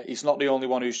penalty, he's not the only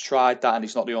one who's tried that, and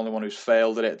he's not the only one who's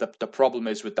failed at it. The problem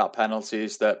is with that penalty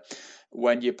is that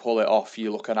when you pull it off,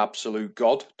 you look an absolute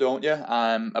god, don't you?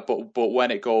 But when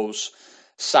it goes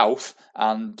south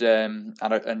and Edouard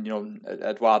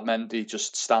Mendy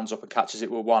just stands up and catches it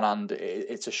with one hand,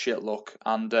 it's a shit look.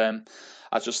 And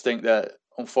I just think that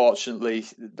unfortunately,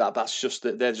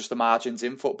 they're just the margins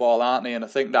in football, aren't they? And I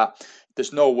think that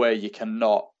there's no way you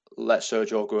cannot let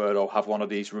Sergio Aguero have one of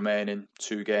these remaining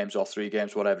 2 games or 3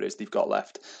 games, whatever it is they've got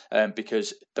left,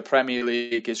 because the Premier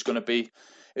League is going to be.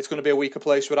 It's going to be a weaker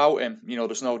place without him.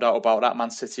 There's no doubt about that.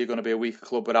 Man City are going to be a weaker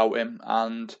club without him,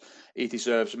 and he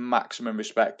deserves maximum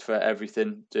respect for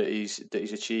everything that he's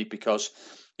achieved, because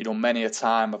many a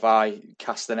time have I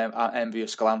cast an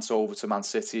envious glance over to Man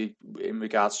City in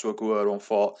regards to Aguero and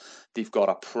thought they've got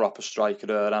a proper striker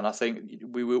there, and I think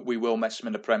we will mess him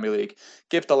in the Premier League.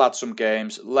 Give the lad some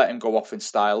games, let him go off in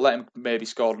style, let him maybe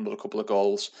score another couple of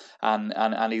goals,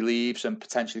 and he leaves and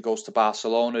potentially goes to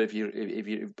Barcelona if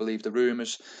you believe the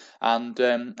rumours, and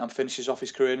finishes off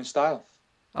his career in style.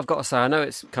 I've got to say, I know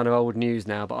it's kind of old news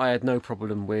now, but I had no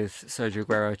problem with Sergio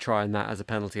Aguero trying that as a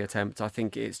penalty attempt. I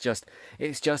think it's just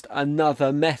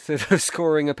another method of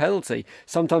scoring a penalty.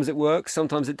 Sometimes it works,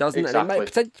 sometimes it doesn't. Exactly.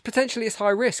 And potentially it's high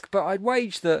risk, but I'd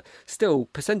wage that still,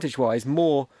 percentage-wise,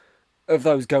 more of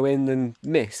those go in than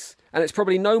miss. And it's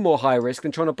probably no more high risk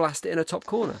than trying to blast it in a top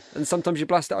corner. And sometimes you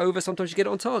blast it over, sometimes you get it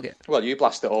on target. Well, you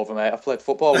blast it over, mate. I've played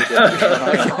football with you.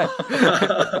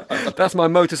 That's my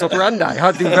modus operandi.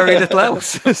 I do very little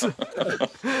else.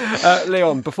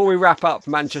 Leon, before we wrap up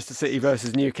Manchester City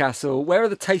versus Newcastle, where are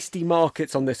the tasty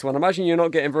markets on this one? I imagine you're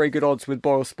not getting very good odds with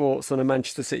Boyle Sports on a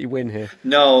Manchester City win here.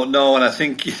 No, and I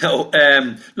think,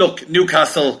 look,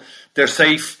 Newcastle, they're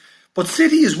safe. But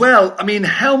City as well, I mean,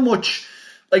 how much...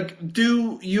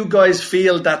 do you guys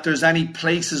feel that there's any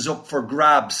places up for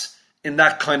grabs in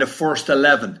that kind of first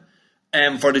 11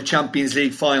 for the Champions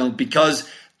League final? Because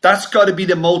that's got to be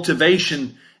the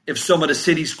motivation if some of the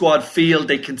City squad feel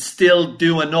they can still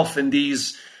do enough in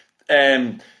these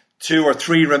 2 or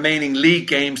 3 remaining league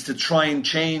games to try and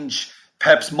change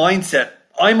Pep's mindset.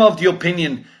 I'm of the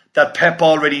opinion that Pep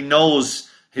already knows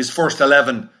his first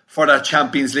 11 for that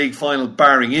Champions League final,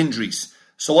 barring injuries.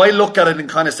 So I look at it and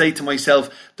kind of say to myself,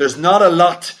 there's not a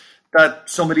lot that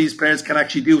some of these players can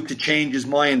actually do to change his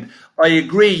mind. I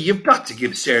agree, you've got to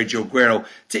give Sergio Aguero,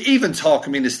 to even talk,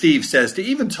 as Steve says, to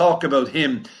even talk about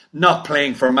him not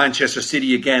playing for Manchester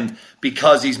City again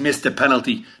because he's missed a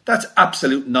penalty. That's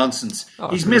absolute nonsense.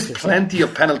 He's missed plenty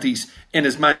of penalties in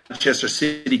his Manchester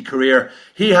City career.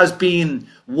 He has been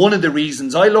one of the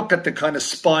reasons. I look at the kind of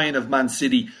spine of Man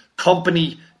City,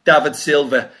 Kompany, David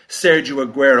Silva, Sergio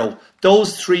Aguero.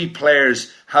 Those 3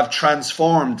 players have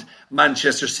transformed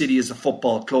Manchester City as a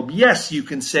football club. Yes, you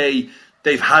can say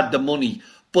they've had the money,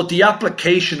 but the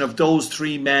application of those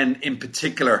 3 men in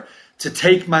particular to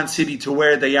take Man City to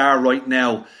where they are right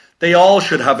now, they all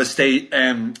should have a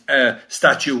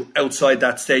statue outside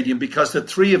that stadium, because the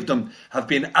 3 of them have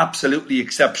been absolutely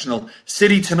exceptional.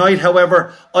 City tonight,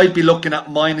 however, I'd be looking at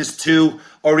 -2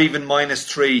 or even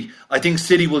 -3. I think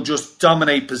City will just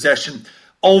dominate possession.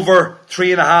 Over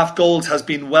 3.5 goals has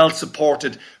been well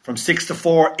supported from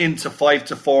 6-4 into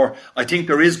 5-4. I think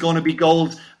there is going to be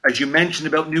goals. As you mentioned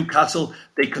about Newcastle,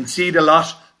 they concede a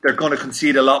lot. They're going to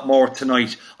concede a lot more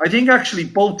tonight. I think actually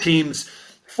both teams,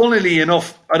 funnily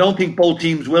enough, I don't think both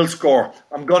teams will score.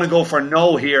 I'm going to go for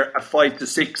no here at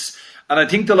 5-6. And I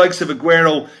think the likes of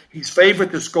Aguero, he's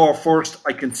favourite to score first.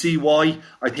 I can see why.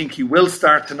 I think he will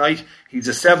start tonight. He's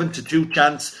a 7-2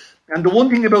 chance. And the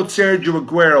one thing about Sergio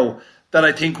Aguero that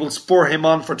I think will spur him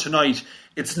on for tonight,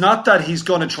 it's not that he's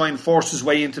going to try and force his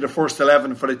way into the first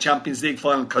 11 for the Champions League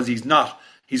final, because he's not.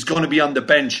 He's going to be on the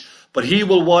bench. But he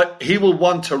will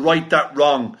want to right that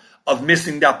wrong of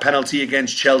missing that penalty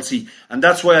against Chelsea. And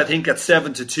that's why I think at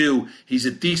 7-2, he's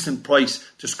a decent price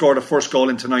to score the first goal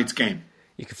in tonight's game.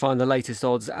 You can find the latest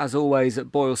odds, as always,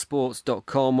 at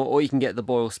boylesports.com, or you can get the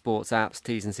Boyle Sports apps.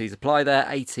 T's and C's apply there.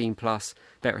 18 plus.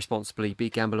 Bet responsibly.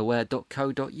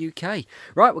 BeGambleAware.co.uk.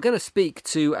 Right, we're going to speak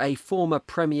to a former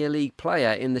Premier League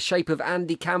player in the shape of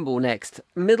Andy Campbell next.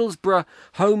 Middlesbrough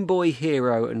homeboy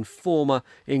hero and former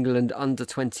England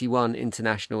under-21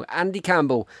 international. Andy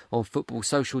Campbell on Football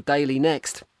Social Daily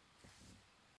next.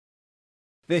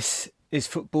 This is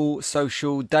Football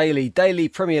Social Daily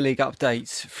Premier League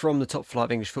updates from the top flight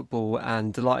of English football,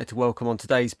 and delighted to welcome on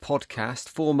today's podcast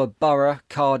former Borough,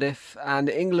 Cardiff and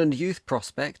England youth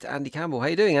prospect Andy Campbell. How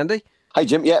you doing, Andy? Hi,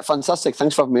 Jim. Yeah, fantastic.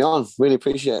 Thanks for having me on. Really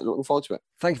appreciate it. Looking forward to it.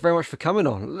 Thank you very much for coming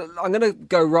on. I'm going to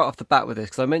go right off the bat with this,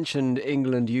 because I mentioned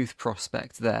England youth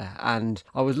prospect there, and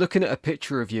I was looking at a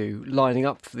picture of you lining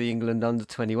up for the England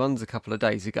under-21s a couple of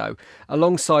days ago,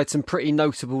 alongside some pretty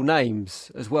notable names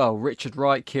as well. Richard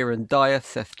Wright, Kieran Dyer,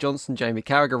 Seth Johnson, Jamie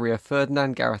Carragher, Rio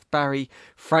Ferdinand, Gareth Barry,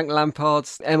 Frank Lampard,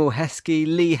 Emil Heskey,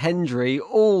 Lee Hendry,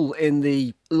 all in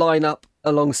the lineup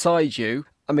alongside you.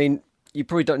 I mean, you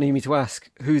probably don't need me to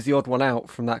ask, who's the odd one out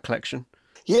from that collection?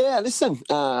 Yeah, listen, you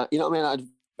know what I mean?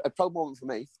 A proud moment for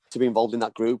me to be involved in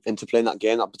that group and to play in that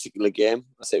game, that particular game.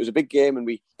 I say it was a big game, and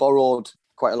we borrowed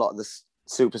quite a lot of the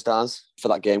superstars for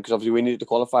that game because obviously we needed to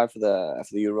qualify for the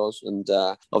Euros, and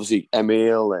obviously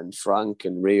Emil and Frank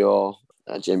and Rio,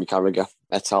 Jamie Carragher,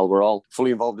 et al. Were all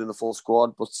fully involved in the full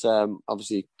squad. But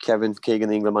obviously Kevin Keegan,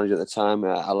 the England manager at the time,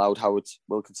 allowed Howard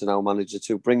Wilkinson, our manager,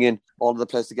 to bring in all of the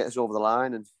players to get us over the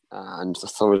line, and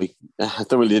thoroughly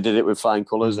did it with flying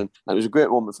colours, and it was a great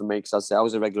moment for me because I'd say I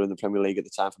was a regular in the Premier League at the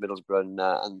time for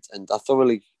Middlesbrough, and I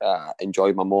thoroughly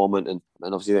enjoyed my moment and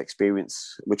obviously the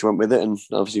experience which went with it, and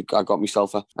obviously I got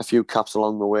myself a few caps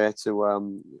along the way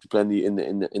to play in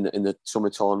the summer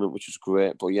tournament, which was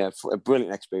great. But yeah, a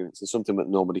brilliant experience and something that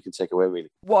nobody can take away really.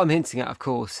 What I'm hinting at, of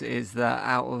course, is that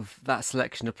out of that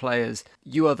selection of players,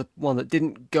 you are the one that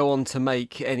didn't go on to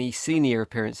make any senior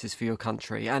appearances for your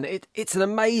country, and it's an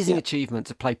amazing achievement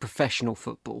to play professional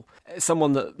football.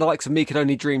 Someone that the likes of me could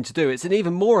only dream to do. It's an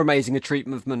even more amazing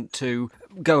achievement to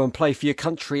go and play for your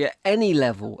country at any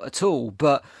level at all.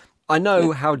 But I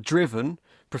know how driven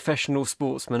professional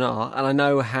sportsmen are, and I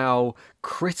know how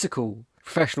critical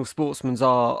professional sportsmen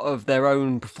are of their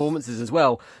own performances as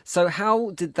well. So how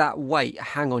did that weight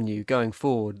hang on you going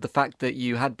forward? The fact that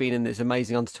you had been in this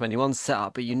amazing under-21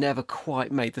 setup, but you never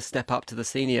quite made the step up to the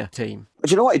senior team. But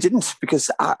you know what? It didn't,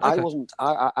 because I wasn't,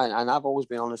 and I've always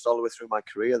been honest all the way through my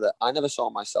career that I never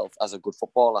saw myself as a good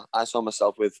footballer. I saw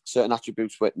myself with certain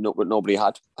attributes which nobody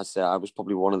had. I'd say I was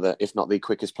probably one of the, if not the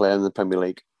quickest player in the Premier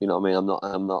League. You know what I mean?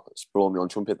 I'm not blowing my own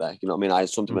trumpet there. You know what I mean? I had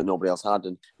something that nobody else had,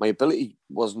 and my ability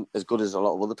wasn't as good as a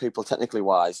lot of other people technically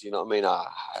wise. You know what I mean?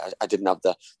 I didn't have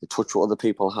the touch what other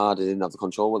people had. I didn't have the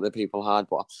control what other people had,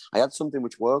 but I had something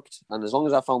which worked. And as long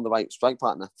as I found the right strike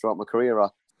partner throughout my career,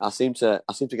 I seem to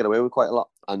get away with quite a lot.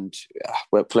 And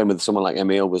playing with someone like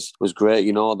Emil was great.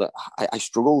 You know, that I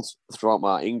struggled throughout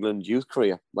my England youth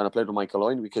career when I played with Michael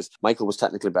Owen, because Michael was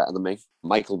technically better than me.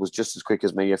 Michael was just as quick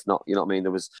as me, if not, you know what I mean?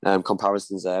 There was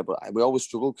comparisons there, but we always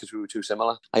struggled because we were too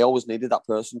similar. I always needed that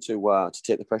person to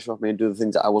take the pressure off me and do the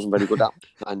things that I wasn't very good at.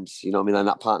 And, you know what I mean? And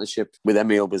that partnership with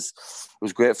Emil was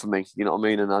great for me, you know what I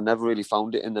mean? And I never really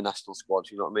found it in the national squad,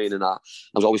 you know what I mean? And I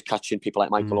was always catching people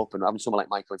like Michael up, and having someone like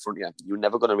Michael in front of you, you're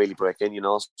never going to really break in, you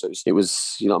know? So it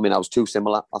was, you know what I mean? I was too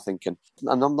similar, I think. And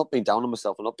I'm not being down on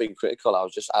myself. I'm not being critical. I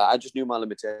just knew my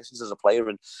limitations as a player.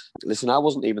 And listen, I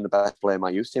wasn't even the best player in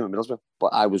my youth team at Middlesbrough,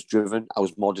 but I was driven. I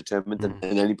was more determined than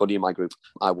anybody in my group.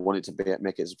 I wanted to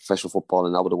make it as a professional football,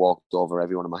 and I would have walked over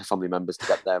every one of my family members to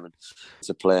get there and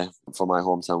to play for my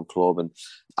hometown club. And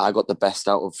I got the best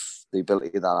out of the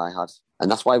ability that I had.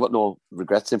 And that's why I've got no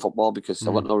regrets in football, because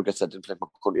I've got no regrets I didn't play for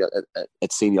my country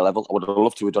at senior level. I would have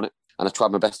loved to have done it, and I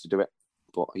tried my best to do it.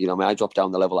 But, you know, I dropped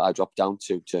down the level that I dropped down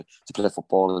to play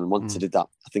football. And once I did that,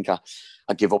 I think I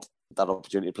give up that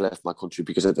opportunity to play for my country,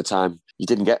 because at the time you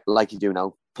didn't get, like you do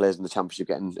now, players in the Championship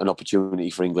getting an opportunity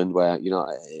for England where, you know,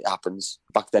 it happens.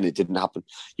 Back then it didn't happen.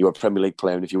 You were a Premier League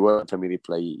player, and if you were a Premier League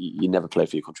player, you never played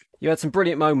for your country. You had some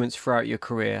brilliant moments throughout your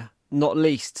career, not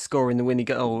least scoring the winning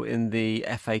goal in the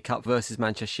FA Cup versus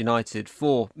Manchester United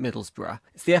for Middlesbrough.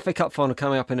 It's the FA Cup final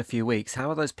coming up in a few weeks. How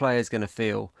are those players going to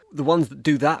feel? The ones that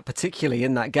do that, particularly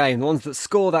in that game, the ones that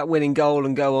score that winning goal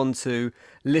and go on to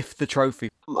lift the trophy.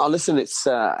 Listen, it's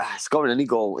scoring any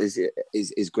goal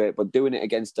is great, but doing it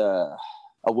against a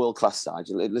world-class side.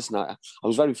 Listen, I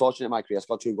was very fortunate in my career. I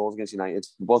scored 2 goals against United,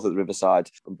 both at the Riverside,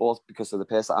 and both because of the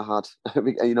pace that I had.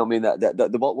 You know what I mean?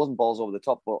 The ball wasn't balls over the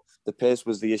top, but the pace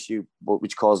was the issue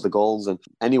which caused the goals. And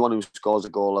anyone who scores a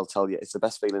goal, I'll tell you, it's the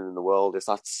best feeling in the world. If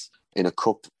that's in a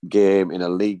cup game, in a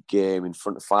league game, in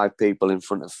front of 5 people, in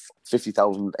front of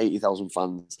 50,000, 80,000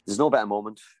 fans, there's no better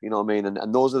moment, you know what I mean?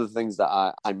 And those are the things that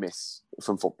I miss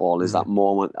from football, is that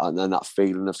moment and then that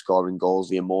feeling of scoring goals,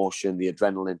 the emotion, the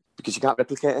adrenaline, because you can't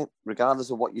replicate it, regardless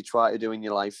of what you try to do in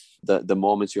your life. The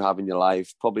moments you have in your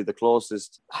life, probably the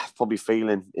closest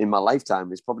feeling in my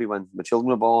lifetime is probably when my children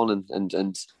were born,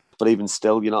 and but even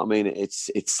still, you know what I mean?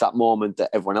 It's that moment that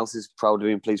everyone else is proud of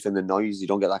being pleased for. The noise, you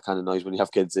don't get that kind of noise when you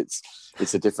have kids. It's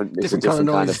a different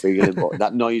kind of feeling. But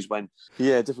that noise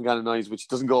different kind of noise, which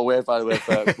doesn't go away, by the way,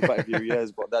 for quite a few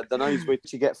years. But the noise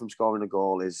which you get from scoring a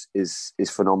goal is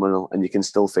phenomenal, and you can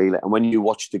still feel it. And when you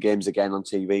watch the games again on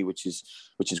TV, which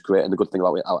is great, and the good thing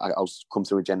about it, I come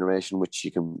through a generation which you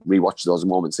can rewatch those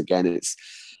moments again. It's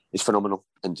phenomenal,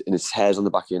 and it's hairs on the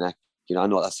back of your neck. You know, I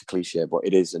know that's a cliche, but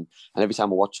it is. And every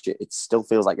time I watch it, it still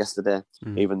feels like yesterday,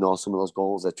 even though some of those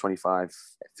goals are 25,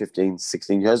 15,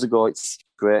 16 years ago. It's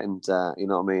great, and you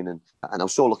know what I mean. And I'm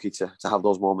so lucky to have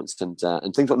those moments, and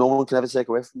things that no one can ever take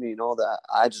away from me. You know, that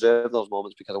I deserve those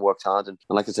moments because I worked hard, and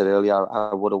like I said earlier,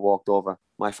 I would have walked over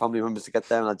my family members to get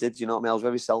there, and I did. You know what I mean? I was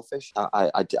very selfish.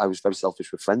 I was very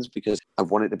selfish with friends because I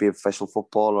wanted to be a professional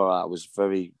footballer. I was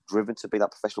very driven to be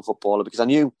that professional footballer because I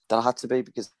knew that I had to be,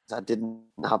 because I didn't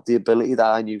have the ability that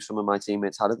I knew some of my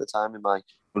teammates had at the time in my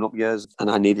growing up years,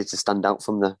 and I needed to stand out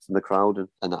from the crowd,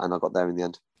 and I got there in the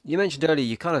end. You mentioned earlier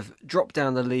you kind of dropped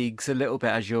down the leagues a little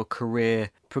bit as your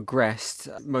career progressed.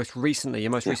 Most recently, your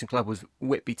most recent club was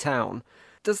Whitby Town.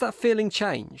 Does that feeling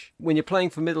change when you're playing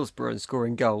for Middlesbrough and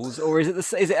scoring goals, or is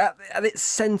it at its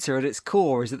centre, at its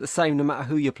core, is it the same no matter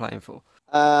who you're playing for?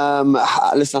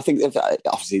 Listen, I think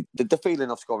obviously the feeling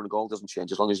of scoring a goal doesn't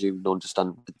change as long as you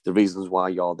understand the reasons why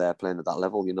you're there playing at that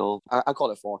level. You know, I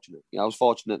call it fortunate. I was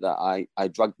fortunate that I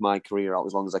dragged my career out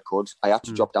as long as I could. I had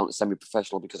to drop down to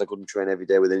semi-professional because I couldn't train every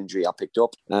day with an injury I picked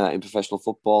up in professional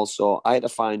football. So I had to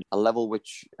find a level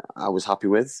which I was happy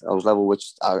with. I was a level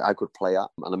which I could play at,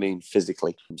 and I mean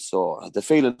physically. So the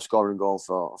feeling of scoring a goal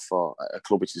for a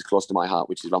club which is close to my heart,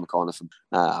 which is around the corner from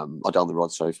or down the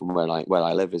road, from where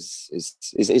I live,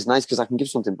 is nice because I can give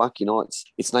something back. You know,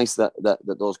 it's nice that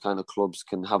those kind of clubs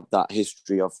can have that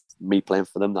history of me playing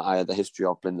for them, that I had the history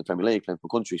of playing in the Premier League, playing for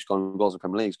country, scoring goals in the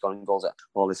Premier League, scoring goals at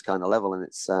all this kind of level, and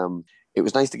it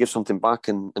was nice to give something back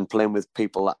and playing with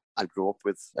people that I grew up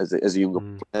with as a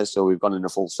younger player. So we've gone in a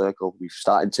full circle. We've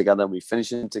started together, we've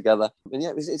finished together, and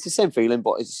yeah, it's the same feeling,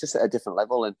 but it's just at a different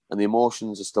level, and the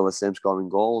emotions are still the same, scoring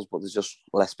goals, but there's just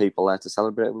less people there to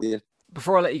celebrate with you.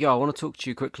 Before I let you go, I want to talk to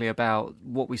you quickly about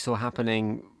what we saw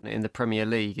happening in the Premier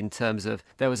League in terms of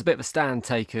there was a bit of a stand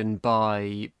taken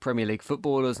by Premier League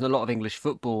footballers and a lot of English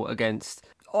football against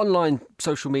online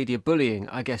social media bullying,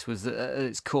 I guess, was at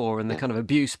its core, and the kind of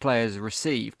abuse players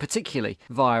receive, particularly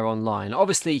via online.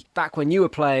 Obviously, back when you were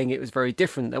playing, it was very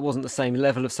different. There wasn't the same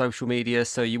level of social media,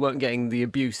 so you weren't getting the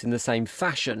abuse in the same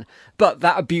fashion, but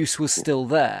that abuse was still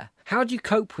there. How do you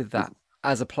cope with that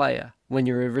as a player when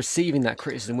you're receiving that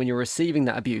criticism, when you're receiving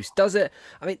that abuse? Does it,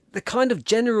 I mean, the kind of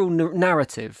general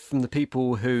narrative from the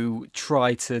people who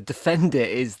try to defend it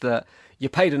is that you're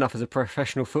paid enough as a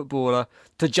professional footballer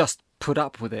to just put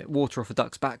up with it, water off a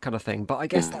duck's back kind of thing. But I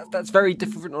guess that's very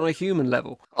different on a human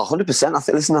level. 100%. I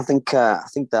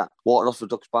think that water off a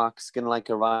duck's back, skin like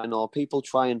a rhino, people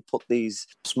try and put these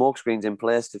smoke screens in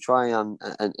place to try and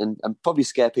probably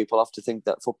scare people off to think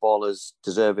that footballers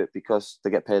deserve it because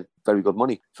they get paid very good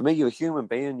money. For me, you're a human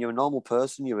being, you're a normal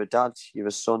person, you're a dad, you're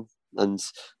a son, and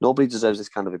nobody deserves this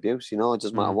kind of abuse. You know, it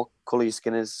doesn't matter what colour your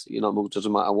skin is, you know, it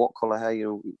doesn't matter what colour hair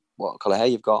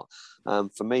you've got.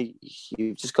 For me,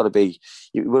 you've just got to be,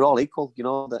 we're all equal, you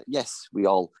know, that yes, we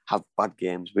all have bad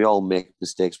games, we all make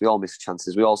mistakes, we all miss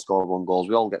chances, we all score wrong goals,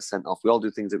 we all get sent off, we all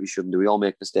do things that we shouldn't do, we all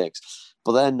make mistakes,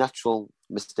 but they're natural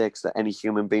mistakes that any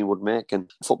human being would make,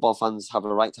 and football fans have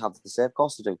a right to have the same, of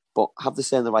course they do, but have the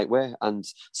same the right way and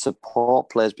support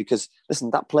players, because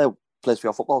listen, that player plays for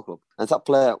your football club, and if that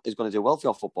player is going to do well for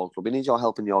your football club, he needs your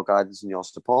help and your guidance and your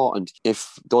support. And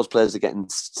if those players are getting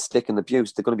stick and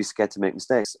abuse, they're going to be scared to make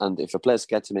mistakes. And if a player's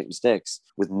scared to make mistakes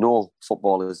with no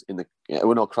footballers with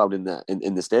no crowd in the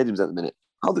stadiums at the minute,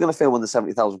 how are they going to feel when there's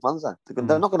 70,000 fans there?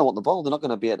 They're not going to want the ball. They're not going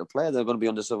to be able to play. They're going to be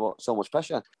under so much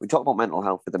pressure. We talk about mental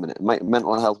health at the minute.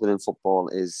 Mental health within football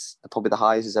is probably the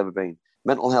highest it's ever been.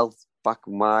 Mental health back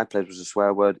when I played was a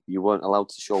swear word. You weren't allowed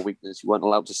to show weakness. You weren't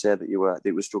allowed to say that you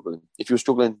were struggling. If you were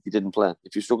struggling, you didn't play.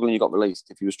 If you were struggling, you got released.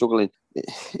 If you were struggling,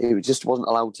 it just wasn't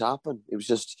allowed to happen. It was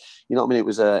just, you know what I mean?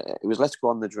 It was let's go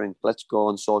on the drink. Let's go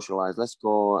and socialise. Let's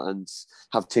go and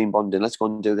have team bonding. Let's go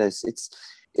and do this.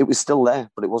 It was still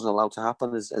there, but it wasn't allowed to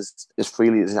happen as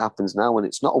freely as it happens now. And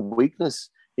it's not a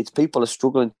weakness. It's people are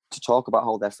struggling to talk about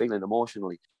how they're feeling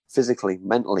emotionally, physically,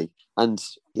 mentally. And,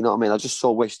 you know what I mean? I just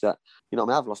so wish that, you know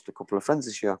what I mean? I've lost a couple of friends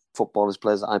this year, footballers,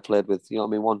 players that I played with, you know what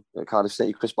I mean? One at Cardiff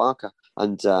City, Chris Barker.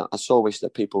 And I so wish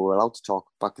that people were allowed to talk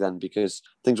back then, because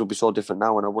things would be so different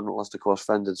now, and I wouldn't have lost a close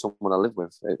friend and someone I live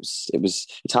with.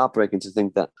 It's heartbreaking to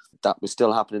think that was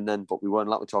still happening then, but we weren't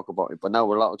allowed to talk about it. But now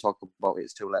we're allowed to talk about it.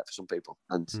 It's too late for some people.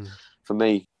 And for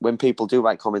me, when people do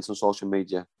write comments on social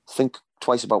media, think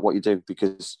twice about what you do,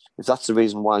 because if that's the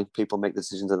reason why people make the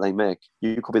decisions that they make,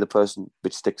 you could be the person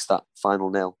which sticks that final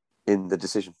nail in the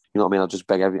decision. You know what I mean? I'll just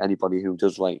beg anybody who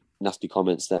does write nasty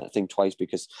comments that think twice,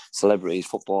 because celebrities,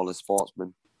 footballers,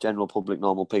 sportsmen, general public,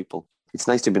 normal people, it's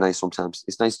nice to be nice sometimes.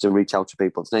 It's nice to reach out to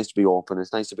people. It's nice to be open.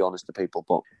 It's nice to be honest to people,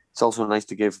 but it's also nice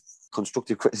to give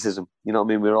constructive criticism. You know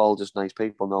what I mean? We're all just nice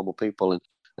people, normal people,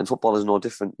 and football is no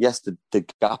different. Yes, the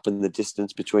gap and the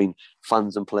distance between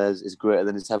fans and players is greater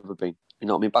than it's ever been. You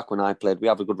know what I mean? Back when I played, we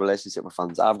have a good relationship with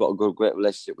fans. I've got a great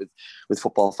relationship with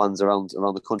football fans around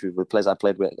the country, with players I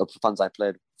played with, fans I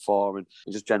played for, and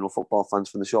just general football fans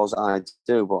from the shows that I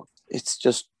do. But it's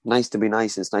just nice to be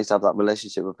nice. It's nice to have that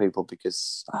relationship with people,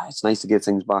 because it's nice to give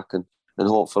things back, and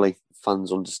hopefully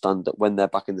fans understand that when they're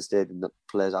back in the stadium, that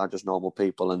players are just normal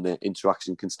people and the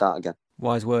interaction can start again.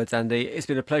 Wise words, Andy. It's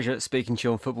been a pleasure speaking to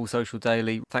you on Football Social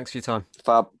Daily. Thanks for your time.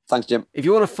 Fab. Thanks, Jim. If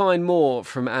you want to find more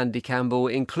from Andy Campbell,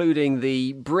 including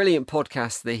the brilliant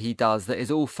podcast that he does that is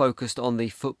all focused on the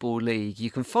Football League, you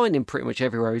can find him pretty much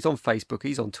everywhere. He's on Facebook,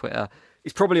 he's on Twitter,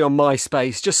 he's probably on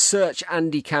MySpace. Just search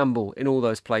Andy Campbell in all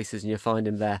those places and you'll find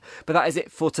him there. But that is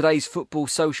it for today's Football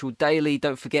Social Daily.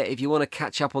 Don't forget, if you want to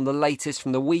catch up on the latest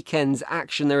from the weekend's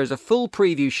action, there is a full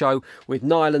preview show with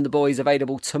Niall and the boys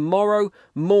available tomorrow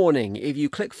morning. If you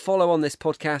click follow on this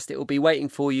podcast, it will be waiting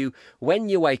for you when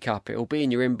you wake up. It will be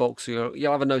in your inbox, or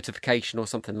you'll have a notification or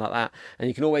something like that. And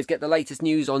you can always get the latest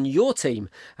news on your team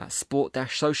at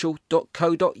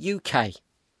sport-social.co.uk.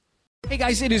 Hey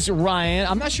guys, it is Ryan.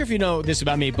 I'm not sure if you know this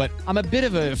about me, but I'm a bit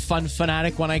of a fun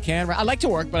fanatic when I can. I like to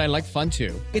work, but I like fun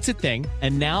too. It's a thing.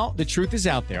 And now the truth is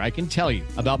out there. I can tell you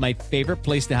about my favorite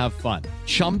place to have fun.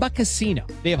 Chumba Casino.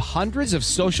 They have hundreds of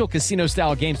social casino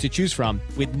style games to choose from,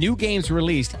 with new games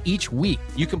released each week.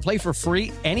 You can play for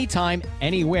free anytime,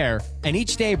 anywhere. And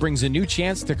each day brings a new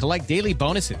chance to collect daily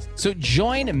bonuses. So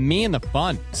join me in the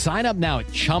fun. Sign up now at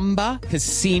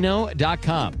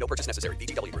ChumbaCasino.com. No purchase necessary.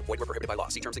 VGW Group. Void where prohibited by law.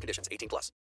 See terms and conditions.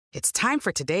 18+. It's time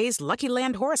for today's Lucky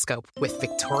Land horoscope with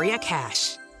Victoria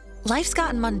Cash. Life's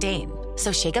gotten mundane,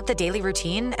 so shake up the daily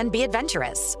routine and be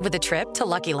adventurous with a trip to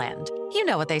Lucky Land. You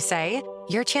know what they say.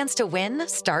 Your chance to win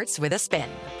starts with a spin.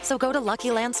 So go to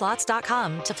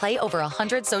LuckyLandSlots.com to play over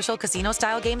 100 social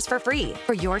casino-style games for free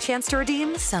for your chance to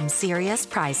redeem some serious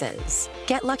prizes.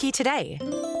 Get lucky today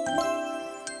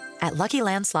at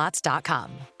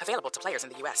LuckyLandSlots.com. Available to players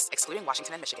in the U.S., excluding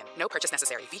Washington and Michigan. No purchase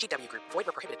necessary. VGW Group. Void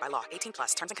where prohibited by law.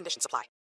 18+. Terms and conditions apply.